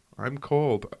I'm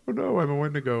cold. Oh no, I'm a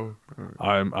Wendigo.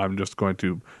 I'm just going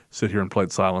to sit here in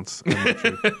polite silence and let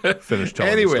you finish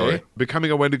telling the story. Anyway,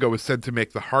 becoming a Wendigo was said to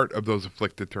make the heart of those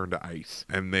afflicted turn to ice,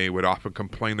 and they would often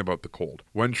complain about the cold.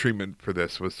 One treatment for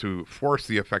this was to force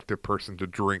the affected person to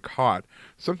drink hot,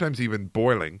 sometimes even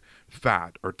boiling,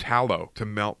 fat or tallow to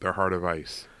melt their heart of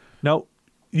ice. Now,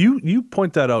 you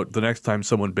point that out the next time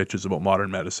someone bitches about modern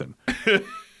medicine.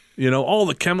 You know, all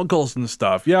the chemicals and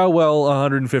stuff. Yeah, well,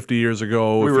 150 years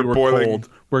ago, if you were cold,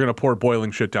 we're going to pour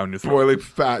boiling shit down your throat. Boiling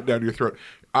fat down your throat.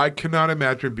 I cannot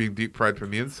imagine being deep fried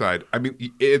from the inside. I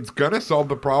mean, it's going to solve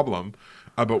the problem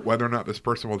about whether or not this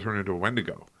person will turn into a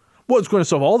Wendigo. Well, it's going to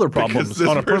solve all their problems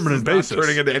on a permanent basis. Not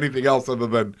turning into anything else other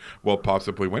than, well,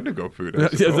 possibly Wendigo food.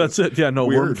 Yeah, that's it. Yeah, no,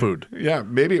 worm food. Yeah,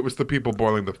 maybe it was the people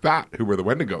boiling the fat who were the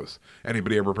Wendigos.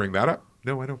 Anybody ever bring that up?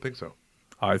 No, I don't think so.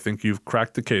 I think you've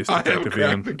cracked the case, Detective Ian. I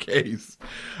have cracked the case.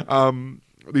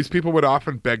 These people would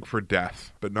often beg for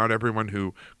death, but not everyone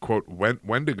who, quote, went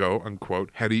Wendigo, unquote,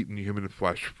 had eaten human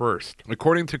flesh first.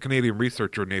 According to Canadian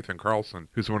researcher Nathan Carlson,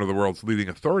 who's one of the world's leading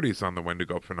authorities on the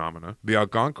Wendigo phenomena, the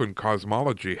Algonquin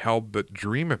cosmology held that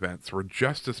dream events were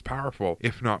just as powerful,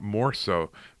 if not more so,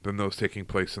 than those taking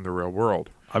place in the real world.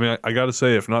 I mean, I got to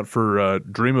say, if not for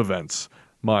dream events,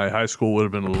 my high school would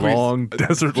have been a long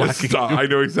desert lacking. I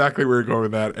know exactly where you're going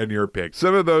with that, and you're a pig.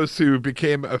 Some of those who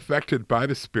became affected by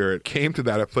the spirit came to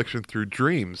that affliction through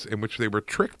dreams in which they were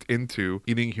tricked into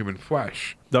eating human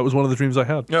flesh. That was one of the dreams I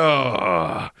had.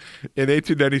 Oh. In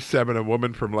 1897, a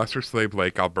woman from Lesser Slave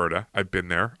Lake, Alberta, I've been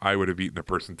there. I would have eaten a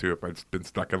person too if I'd been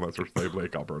stuck in Lesser Slave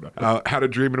Lake, Alberta, had a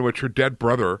dream in which her dead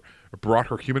brother brought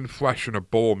her human flesh in a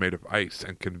bowl made of ice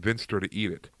and convinced her to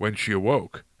eat it. When she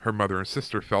awoke, her mother and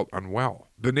sister felt unwell.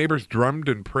 The neighbors drummed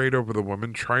and prayed over the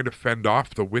woman, trying to fend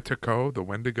off the Witico, the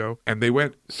Wendigo, and they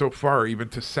went so far even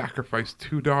to sacrifice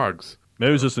 2 dogs. Maybe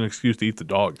it was just an excuse to eat the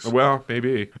dogs. Well,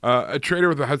 maybe. A trader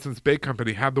with the Hudson's Bay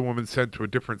Company had the woman sent to a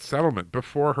different settlement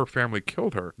before her family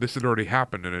killed her. This had already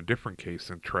happened in a different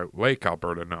case in Trout Lake,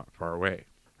 Alberta, not far away.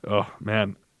 Oh,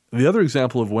 man. The other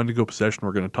example of Wendigo possession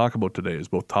we're going to talk about today is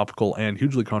both topical and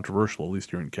hugely controversial, at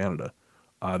least here in Canada.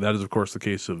 That is, of course, the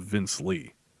case of Vince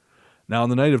Lee. Now, on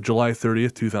the night of July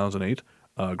 30th, 2008,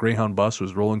 a Greyhound bus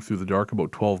was rolling through the dark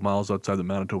about 12 miles outside the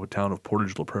Manitoba town of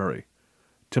Portage-la Prairie.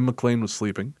 Tim McLean was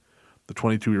sleeping. The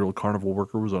 22-year-old carnival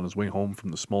worker was on his way home from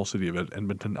the small city of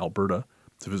Edmonton, Alberta,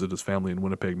 to visit his family in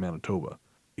Winnipeg, Manitoba.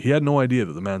 He had no idea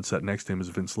that the man sat next to him was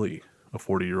Vince Lee, a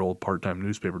 40-year-old part-time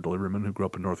newspaper deliveryman who grew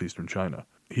up in northeastern China.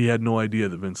 He had no idea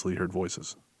that Vince Lee heard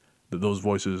voices, that those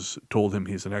voices told him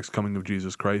he's the next coming of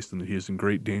Jesus Christ and that he is in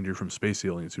great danger from space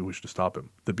aliens who wish to stop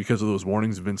him, that because of those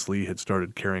warnings, Vince Lee had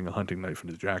started carrying a hunting knife in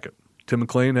his jacket. Tim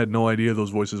McLean had no idea those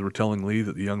voices were telling Lee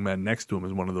that the young man next to him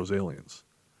is one of those aliens.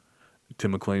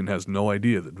 Tim McLean has no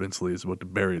idea that Vince Lee is about to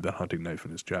bury that hunting knife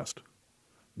in his chest.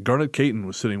 Garnet Caton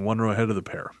was sitting one row ahead of the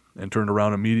pair and turned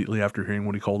around immediately after hearing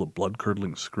what he called a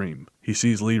blood-curdling scream. He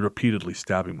sees Lee repeatedly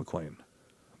stabbing McLean.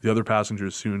 The other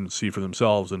passengers soon see for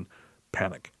themselves and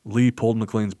panic. Lee pulled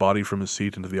McLean's body from his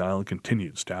seat into the aisle and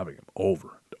continued stabbing him over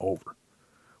and over.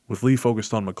 With Lee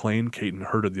focused on McLean, Caton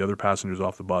herded the other passengers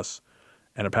off the bus,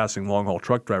 and a passing long-haul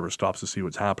truck driver stops to see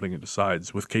what's happening and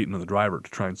decides, with Caton and the driver, to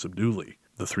try and subdue Lee.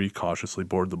 The 3 cautiously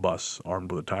board the bus,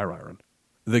 armed with a tire iron.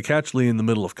 They catch Lee in the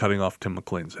middle of cutting off Tim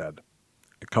McLean's head.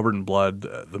 Covered in blood,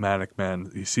 the manic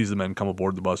man, he sees the men come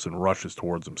aboard the bus and rushes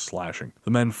towards them, slashing.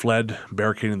 The men fled,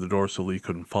 barricading the door so Lee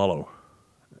couldn't follow.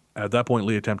 At that point,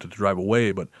 Lee attempted to drive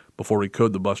away, but before he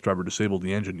could, the bus driver disabled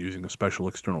the engine using a special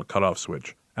external cutoff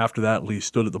switch. After that, Lee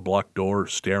stood at the blocked door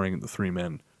staring at the three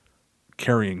men,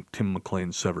 carrying Tim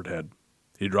McLean's severed head.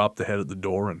 He dropped the head at the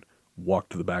door and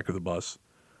walked to the back of the bus.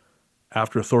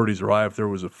 After authorities arrived, there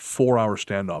was a 4-hour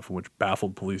standoff in which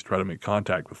baffled police tried to make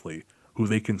contact with Lee, who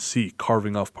they can see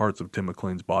carving off parts of Tim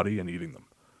McLean's body and eating them.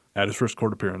 At his first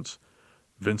court appearance,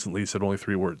 Vincent Lee said only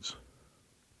 3 words: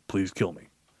 "Please kill me."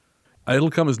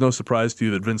 It'll come as no surprise to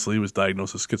you that Vince Lee was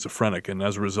diagnosed as schizophrenic and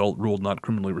as a result ruled not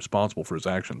criminally responsible for his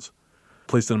actions.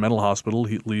 Placed in a mental hospital,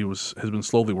 Lee has been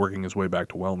slowly working his way back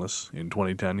to wellness. In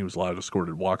 2010, he was allowed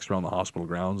escorted walks around the hospital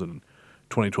grounds, and in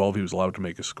 2012, he was allowed to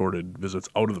make escorted visits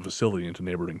out of the facility into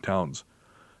neighboring towns.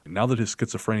 Now that his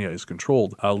schizophrenia is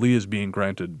controlled, Lee is being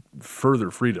granted further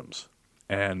freedoms,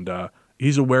 and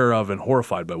he's aware of and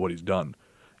horrified by what he's done.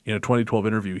 In a 2012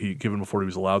 interview he given before he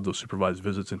was allowed those supervised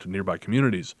visits into nearby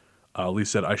communities, Lee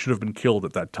said, "I should have been killed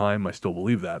at that time. I still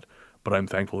believe that, but I'm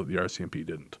thankful that the RCMP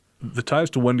didn't." The ties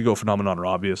to Wendigo phenomenon are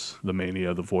obvious: the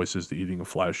mania, the voices, the eating of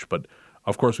flesh, but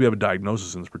of course we have a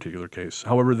diagnosis in this particular case.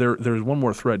 However, there is one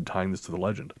more thread tying this to the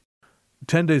legend.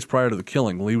 10 days prior to the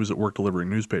killing, Lee was at work delivering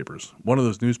newspapers. One of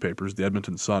those newspapers, the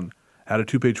Edmonton Sun, had a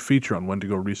 2-page feature on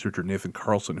Wendigo researcher Nathan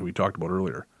Carlson, who we talked about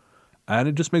earlier. And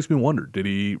it just makes me wonder, did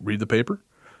he read the paper?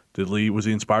 Was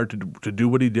he inspired to do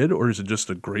what he did, or is it just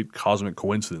a great cosmic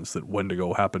coincidence that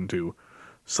Wendigo happened to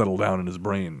settle down in his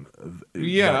brain?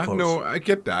 Yeah, no, I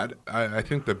get that. I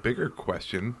think the bigger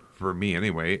question, for me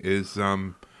anyway, is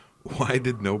why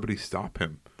did nobody stop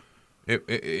him?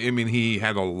 I mean, he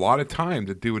had a lot of time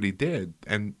to do what he did,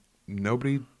 and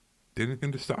nobody did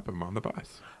anything to stop him on the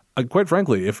bus. Quite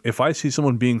frankly, if I see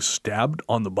someone being stabbed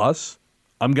on the bus,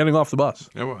 I'm getting off the bus.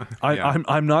 Yeah, well,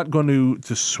 I'm not going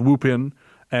to swoop in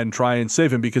and try and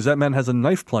save him, because that man has a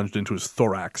knife plunged into his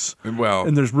thorax. Well,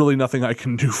 and there's really nothing I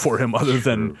can do for him other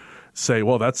than say,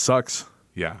 well, that sucks.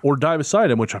 Yeah. Or die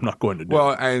beside him, which I'm not going to do.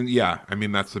 Well, and yeah, I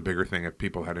mean, that's the bigger thing. If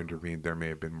people had intervened, there may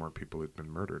have been more people who'd been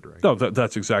murdered, right? No,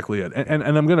 that's exactly it. And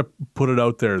I'm going to put it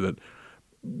out there that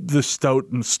the stout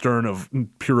and stern of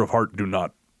pure of heart do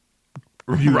not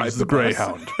ride the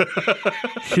Greyhound.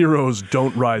 Heroes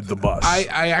don't ride the bus.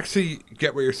 I actually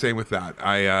get what you're saying with that.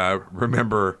 I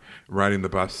remember riding the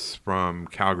bus from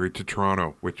Calgary to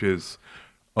Toronto, which is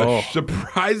a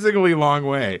surprisingly long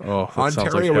way.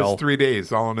 Ontario was 3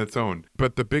 days all on its own.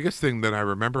 But the biggest thing that I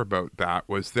remember about that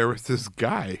was there was this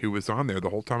guy who was on there the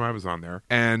whole time I was on there,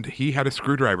 and he had a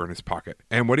screwdriver in his pocket.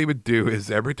 And what he would do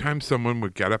is every time someone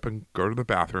would get up and go to the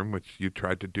bathroom, which you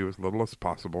tried to do as little as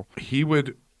possible, he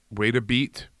would wait a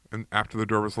beat and after the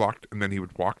door was locked, and then he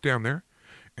would walk down there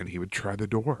and he would try the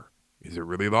door. Is it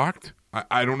really locked?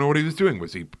 I don't know what he was doing.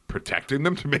 Was he protecting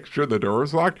them to make sure the door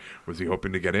was locked? Was he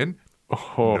hoping to get in?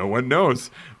 No one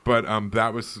knows. But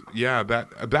that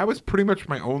was pretty much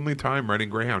my only time riding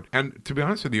Greyhound. And to be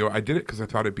honest with you, I did it because I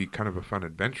thought it'd be kind of a fun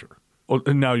adventure. Well,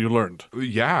 and now you learned.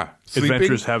 Yeah.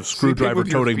 Adventures have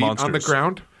screwdriver-toting monsters. On the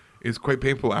ground is quite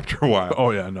painful after a while.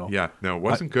 Oh, yeah, no. Yeah, no, it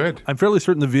wasn't good. I'm fairly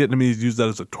certain the Vietnamese used that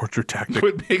as a torture tactic.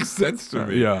 It makes sense to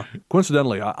me. Yeah.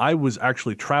 Coincidentally, I was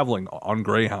actually traveling on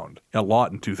Greyhound a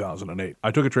lot in 2008.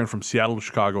 I took a train from Seattle to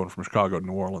Chicago and from Chicago to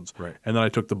New Orleans. Right. And then I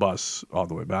took the bus all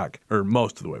the way back, or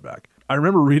most of the way back. I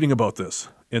remember reading about this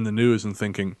in the news and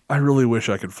thinking, I really wish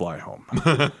I could fly home.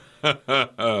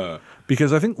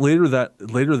 Because I think later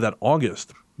that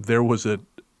August, there was a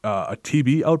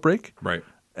TB outbreak. Right.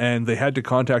 And they had to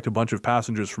contact a bunch of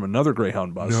passengers from another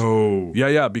Greyhound bus. No.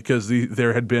 Yeah, because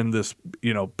there had been this,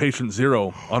 patient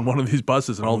zero on one of these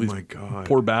buses, and all these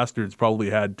poor bastards probably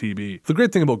had TB. The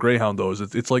great thing about Greyhound, though, is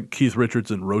it's like Keith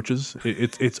Richards and roaches.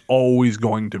 It's always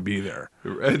going to be there.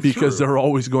 Because there are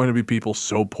always going to be people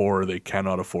so poor they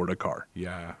cannot afford a car.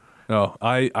 Yeah. No,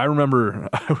 I remember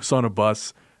I was on a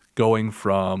bus going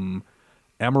from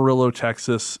Amarillo,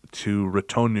 Texas to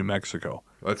Raton, New Mexico.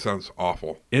 That sounds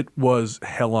awful. It was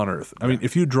hell on earth. I mean,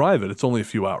 if you drive it, it's only a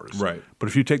few hours. Right. But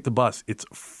if you take the bus, it's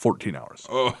 14 hours.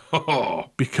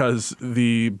 Oh. Because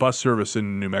the bus service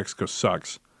in New Mexico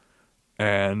sucks.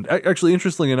 And actually,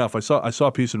 interestingly enough, I saw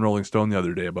a piece in Rolling Stone the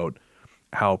other day about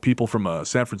how people from a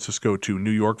San Francisco to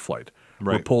New York flight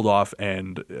were pulled off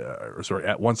and,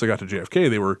 once they got to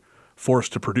JFK, they were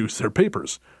forced to produce their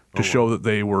papers to show that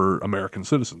they were American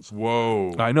citizens.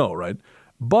 Whoa. I know, right?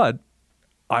 But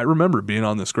I remember being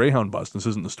on this Greyhound bus. This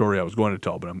isn't the story I was going to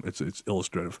tell, but it's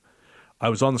illustrative. I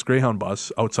was on this Greyhound bus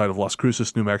outside of Las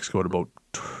Cruces, New Mexico at about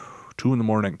 2 in the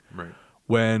morning. Right.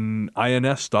 When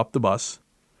INS stopped the bus,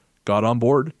 got on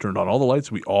board, turned on all the lights.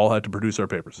 We all had to produce our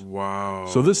papers. Wow.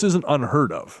 So this isn't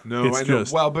unheard of. No, it's I know.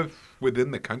 Just, well, but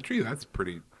within the country, that's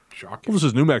pretty Shocking. Well, this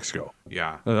is New Mexico.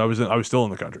 Yeah. I was still in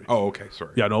the country. Oh, okay.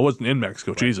 Sorry. Yeah, no, it wasn't in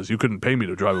Mexico. Jesus, you couldn't pay me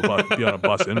to drive a bus, be on a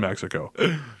bus in Mexico.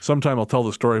 Sometime I'll tell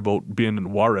the story about being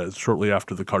in Juarez shortly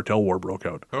after the cartel war broke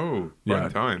out. Oh, Yeah.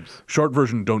 fun times. Short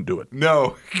version, don't do it.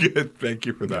 No. Good. Thank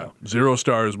you for that. 0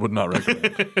 stars, would not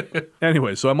recommend.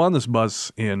 Anyway, so I'm on this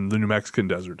bus in the New Mexican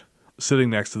desert, sitting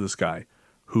next to this guy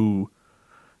who...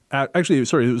 Actually,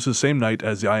 sorry, it was the same night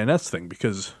as the INS thing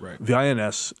because the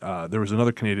INS, there was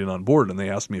another Canadian on board and they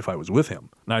asked me if I was with him.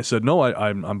 And I said, no,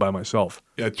 I'm by myself.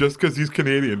 Yeah, just because he's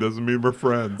Canadian doesn't mean we're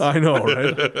friends. I know,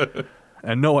 right?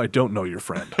 And no, I don't know your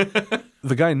friend.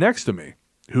 The guy next to me,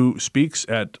 who speaks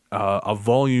at a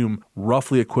volume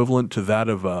roughly equivalent to that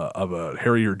of a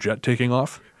Harrier jet taking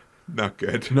off. Not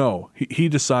good. No, he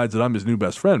decides that I'm his new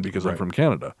best friend because I'm from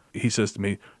Canada. He says to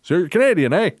me, so you're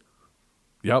Canadian, eh?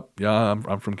 Yep, yeah,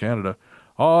 I'm from Canada.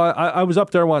 Oh, I was up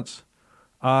there once.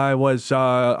 I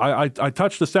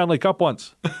touched the Stanley Cup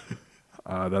once.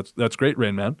 That's great,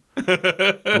 Rain Man.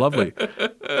 Lovely.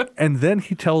 And then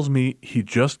he tells me he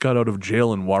just got out of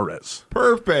jail in Juarez.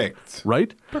 Perfect.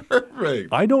 Right?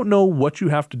 Perfect. I don't know what you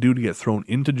have to do to get thrown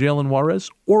into jail in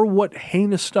Juarez or what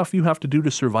heinous stuff you have to do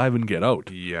to survive and get out.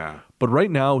 Yeah. But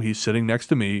right now, he's sitting next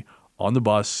to me on the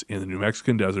bus in the New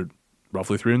Mexican desert,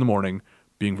 roughly 3 a.m,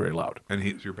 being very loud. And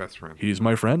he's your best friend. He's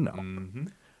my friend now. Mm-hmm.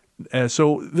 And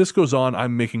so this goes on.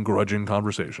 I'm making grudging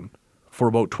conversation for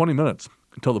about 20 minutes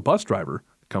until the bus driver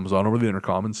comes on over the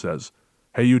intercom and says,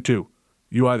 hey, you two,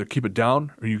 you either keep it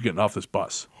down or you getting off this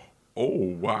bus. Oh,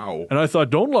 wow. And I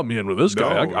thought, don't let me in with this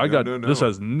guy. No. This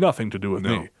has nothing to do with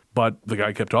me. But the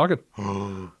guy kept talking.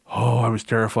 I was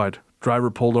terrified. Driver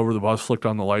pulled over the bus, flicked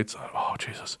on the lights. Oh,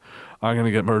 Jesus. I'm going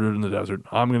to get murdered in the desert.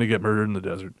 I'm going to get murdered in the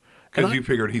desert. Because you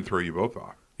figured he'd throw you both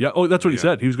off. Yeah. Oh, that's what he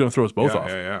said. He was going to throw us both off.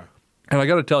 Yeah. And I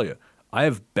got to tell you, I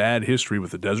have bad history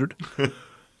with the desert.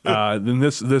 Then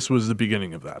this was the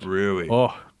beginning of that. Really?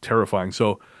 Oh, terrifying.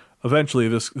 So eventually,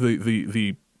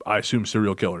 the I assume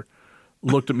serial killer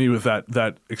looked at me with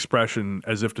that expression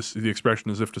as if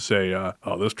to say,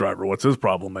 "Oh, this driver, what's his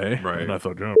problem, eh?" Right. And I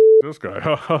thought, this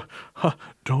guy,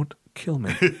 don't kill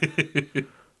me.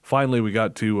 Finally, we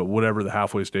got to whatever the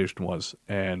halfway station was,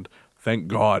 and thank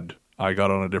God I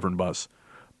got on a different bus.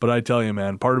 But I tell you,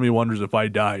 man, part of me wonders if I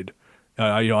died.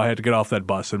 I had to get off that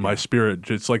bus, and my spirit,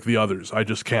 it's like the others. I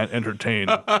just can't entertain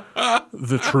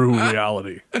the true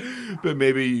reality. But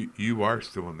maybe you are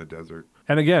still in the desert.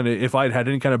 And again, if I'd had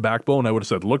any kind of backbone, I would have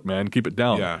said, look, man, keep it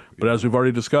down. Yeah. But as we've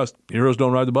already discussed, heroes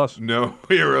don't ride the bus. No,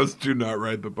 heroes do not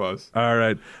ride the bus. All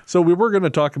right. So we were going to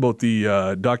talk about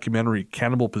the documentary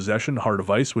Cannibal Possession, Heart of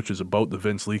Ice, which is about the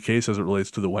Vince Lee case as it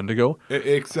relates to the Wendigo.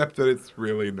 Except that it's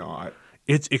really not.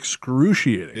 It's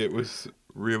excruciating. It was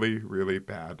really, really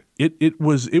bad. It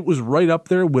was right up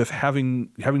there with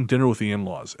having dinner with the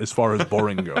in-laws as far as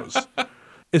boring goes.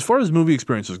 As far as movie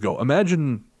experiences go,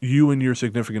 imagine you and your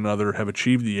significant other have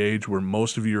achieved the age where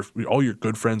most of all your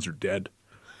good friends are dead.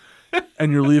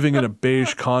 And you're living in a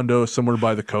beige condo somewhere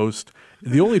by the coast.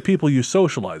 The only people you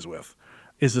socialize with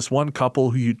is this one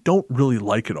couple who you don't really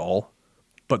like at all,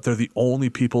 but they're the only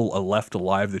people left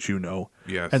alive that you know.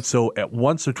 Yes. And so at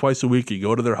once or twice a week, you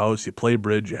go to their house, you play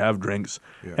bridge, you have drinks,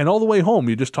 and all the way home,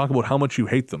 you just talk about how much you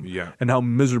hate them and how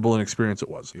miserable an experience it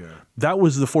was. Yeah. That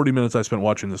was the 40 minutes I spent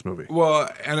watching this movie. Well,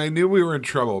 and I knew we were in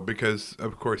trouble because,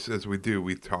 of course, as we do,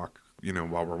 we talk,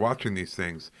 while we're watching these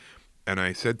things. And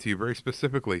I said to you very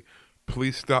specifically,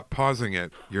 please stop pausing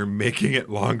it. You're making it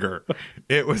longer.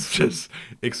 It was just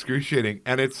excruciating.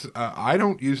 And it's, I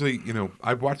don't usually,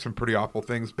 I've watched some pretty awful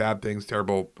things, bad things,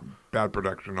 terrible, bad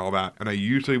production, all that. And I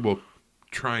usually will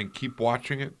try and keep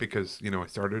watching it because, I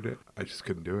started it. I just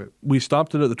couldn't do it. We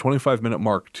stopped it at the 25-minute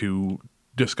mark to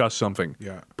discuss something.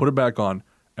 Yeah. Put it back on.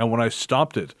 And when I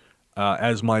stopped it,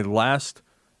 as my last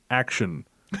action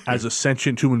as a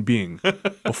sentient human being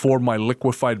before my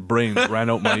liquefied brains ran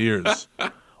out my ears,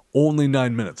 only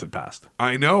 9 minutes had passed.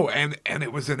 I know, and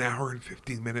it was an hour and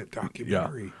 15-minute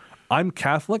documentary. Yeah. I'm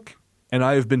Catholic, and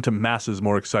I have been to masses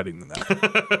more exciting than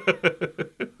that.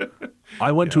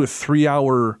 I went to a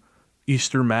 3-hour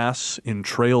Easter Mass in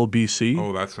Trail, BC.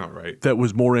 Oh, that's not right. That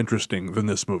was more interesting than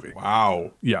this movie.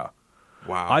 Wow. Yeah.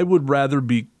 Wow. I would rather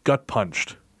be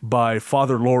gut-punched by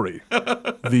Father Laurie,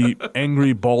 the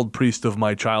angry bald priest of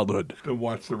my childhood, than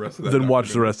watch the rest of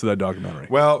that documentary.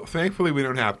 Well, thankfully we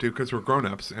don't have to because we're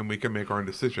grown-ups and we can make our own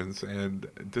decisions, and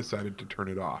decided to turn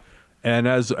it off. And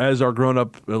as our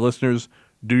grown-up listeners,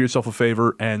 do yourself a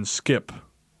favor and skip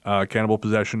Cannibal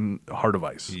Possession, Heart of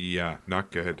Ice. Yeah, not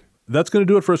good. That's going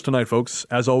to do it for us tonight, folks.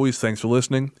 As always, thanks for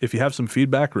listening. If you have some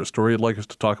feedback or a story you'd like us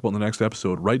to talk about in the next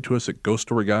episode, write to us at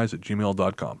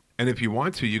ghoststoryguys@gmail.com. And if you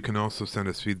want to, you can also send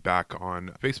us feedback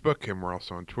on Facebook, and we're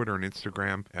also on Twitter and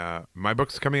Instagram. My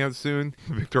book's coming out soon,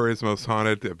 Victoria's Most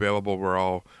Haunted, available where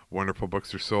all wonderful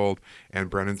books are sold. And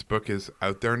Brennan's book is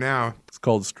out there now. It's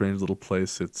called Strange Little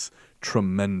Place. It's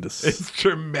tremendous. It's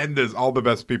tremendous. All the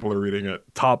best people are reading it.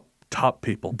 Top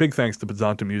people. Big thanks to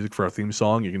Pizzanta Music for our theme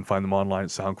song. You can find them online at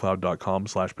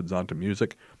soundcloud.com/Pizzanta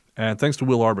Music. And thanks to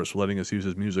Will Arbus for letting us use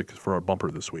his music for our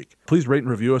bumper this week. Please rate and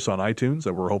review us on iTunes,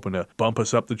 and we're hoping to bump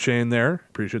us up the chain there.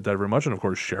 Appreciate that very much. And of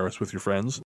course, share us with your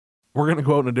friends. We're going to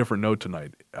go out on a different note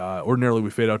tonight. Ordinarily, we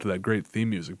fade out to that great theme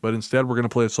music, but instead we're going to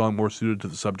play a song more suited to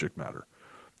the subject matter.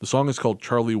 The song is called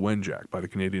Charlie Wendigo by the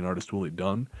Canadian artist Willie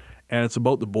Dunn, and it's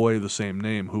about the boy of the same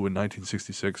name who in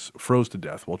 1966 froze to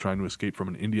death while trying to escape from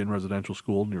an Indian residential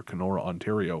school near Kenora,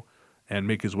 Ontario, and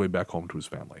make his way back home to his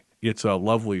family. It's a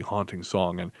lovely, haunting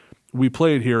song, and we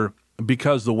play it here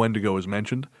because the Wendigo is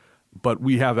mentioned, but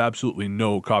we have absolutely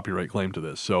no copyright claim to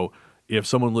this. So if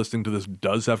someone listening to this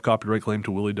does have copyright claim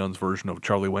to Willie Dunn's version of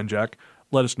Charlie Wendigo,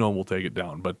 let us know and we'll take it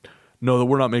down. But know that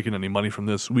we're not making any money from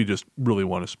this. We just really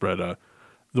want to spread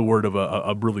the word of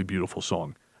a really beautiful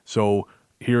song. So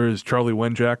here is Charlie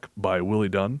Wendigo by Willie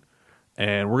Dunn,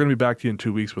 and we're going to be back to you in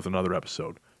 2 weeks with another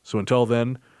episode. So until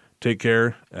then, take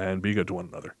care and be good to one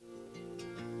another.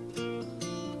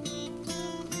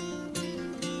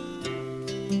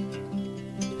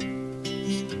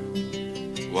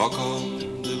 Walk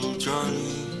on, little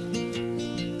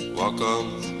Charlie, walk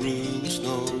on through the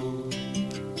snow,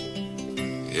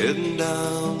 heading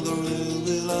down the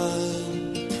railway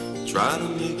line, try to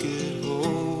make it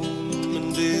home,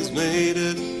 and he's made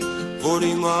it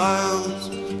 40 miles,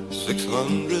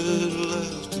 600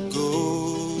 left to go.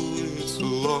 It's a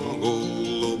long old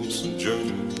lonesome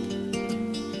journey,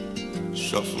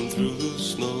 shuffling through the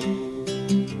snow.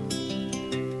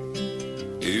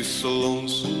 He's so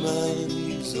lonesome and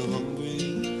he's so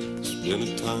hungry, it's been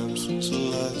a time since the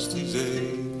last he's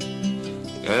ate.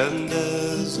 And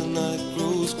as the night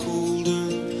grows colder,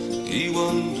 he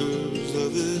wonders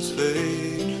of his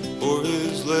fate, for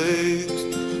his legs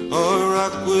are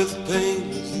racked with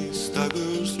pain as he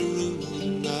staggers through the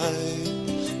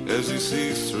night. As he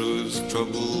sees through his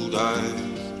troubled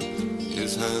eyes,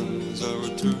 his hands are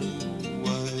turning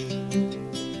white.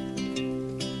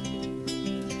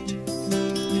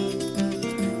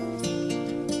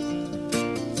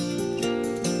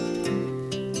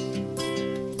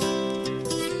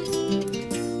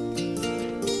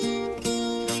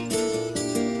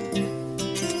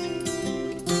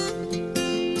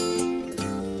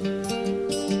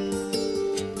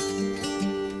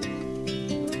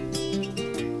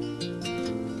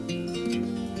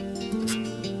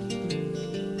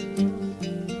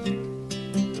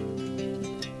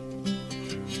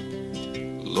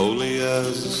 Lonely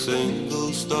as a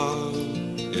single star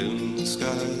in the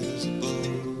skies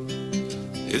above.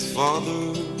 His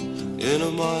father in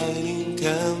a mining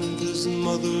camp, his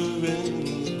mother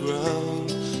in the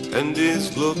ground. And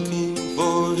he's looking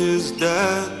for his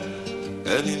dad,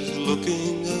 and he's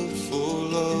looking out for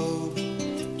love.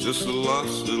 Just a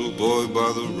lost little boy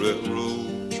by the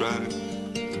railroad track,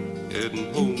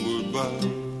 heading homeward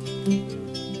bound.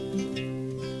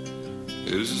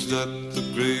 Is that the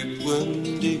great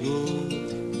Wendigo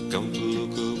come to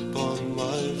look upon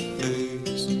my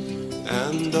face?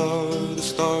 And are the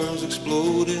stars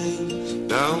exploding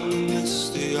down the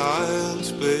misty aisle of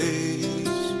space?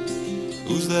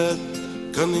 Who's that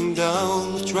coming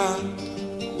down the track,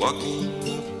 walking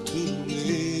up to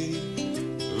me?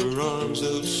 Her arms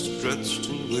outstretched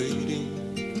and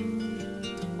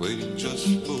waiting just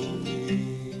for me.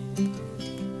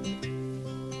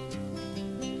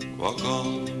 Walk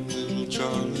on, little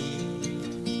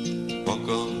Charlie, walk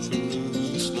on through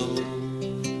the snow,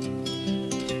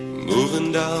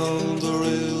 moving down the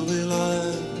railway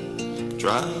line,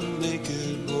 trying to make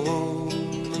it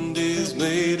home. And he's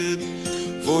made it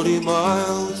 40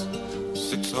 miles,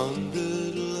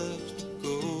 600 left to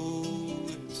go.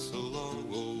 It's a long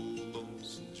old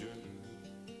lonesome journey.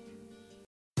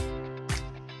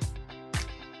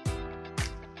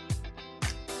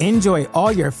 Enjoy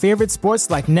all your favorite sports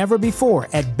like never before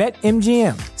at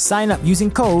BetMGM. Sign up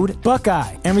using code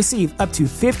Buckeye and receive up to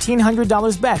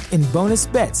 $1,500 back in bonus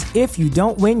bets if you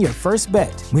don't win your first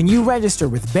bet. When you register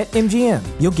with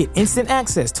BetMGM, you'll get instant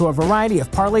access to a variety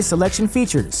of parlay selection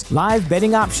features, live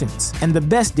betting options, and the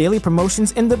best daily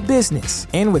promotions in the business.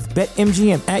 And with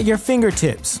BetMGM at your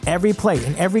fingertips, every play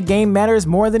and every game matters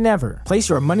more than ever. Place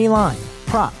your money line,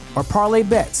 prop, or parlay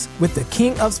bets with the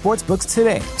king of sportsbooks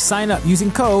today. Sign up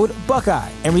using code Buckeye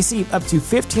and receive up to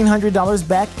 $1,500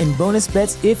 back in bonus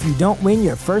bets if you don't win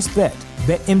your first bet.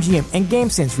 BetMGM and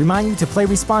GameSense remind you to play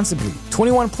responsibly.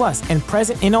 21 plus and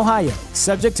present in Ohio,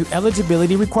 subject to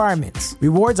eligibility requirements.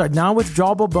 Rewards are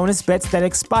non-withdrawable bonus bets that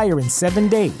expire in 7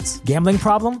 days. Gambling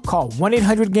problem? Call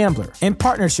 1-800-GAMBLER in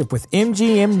partnership with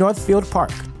MGM Northfield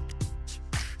Park.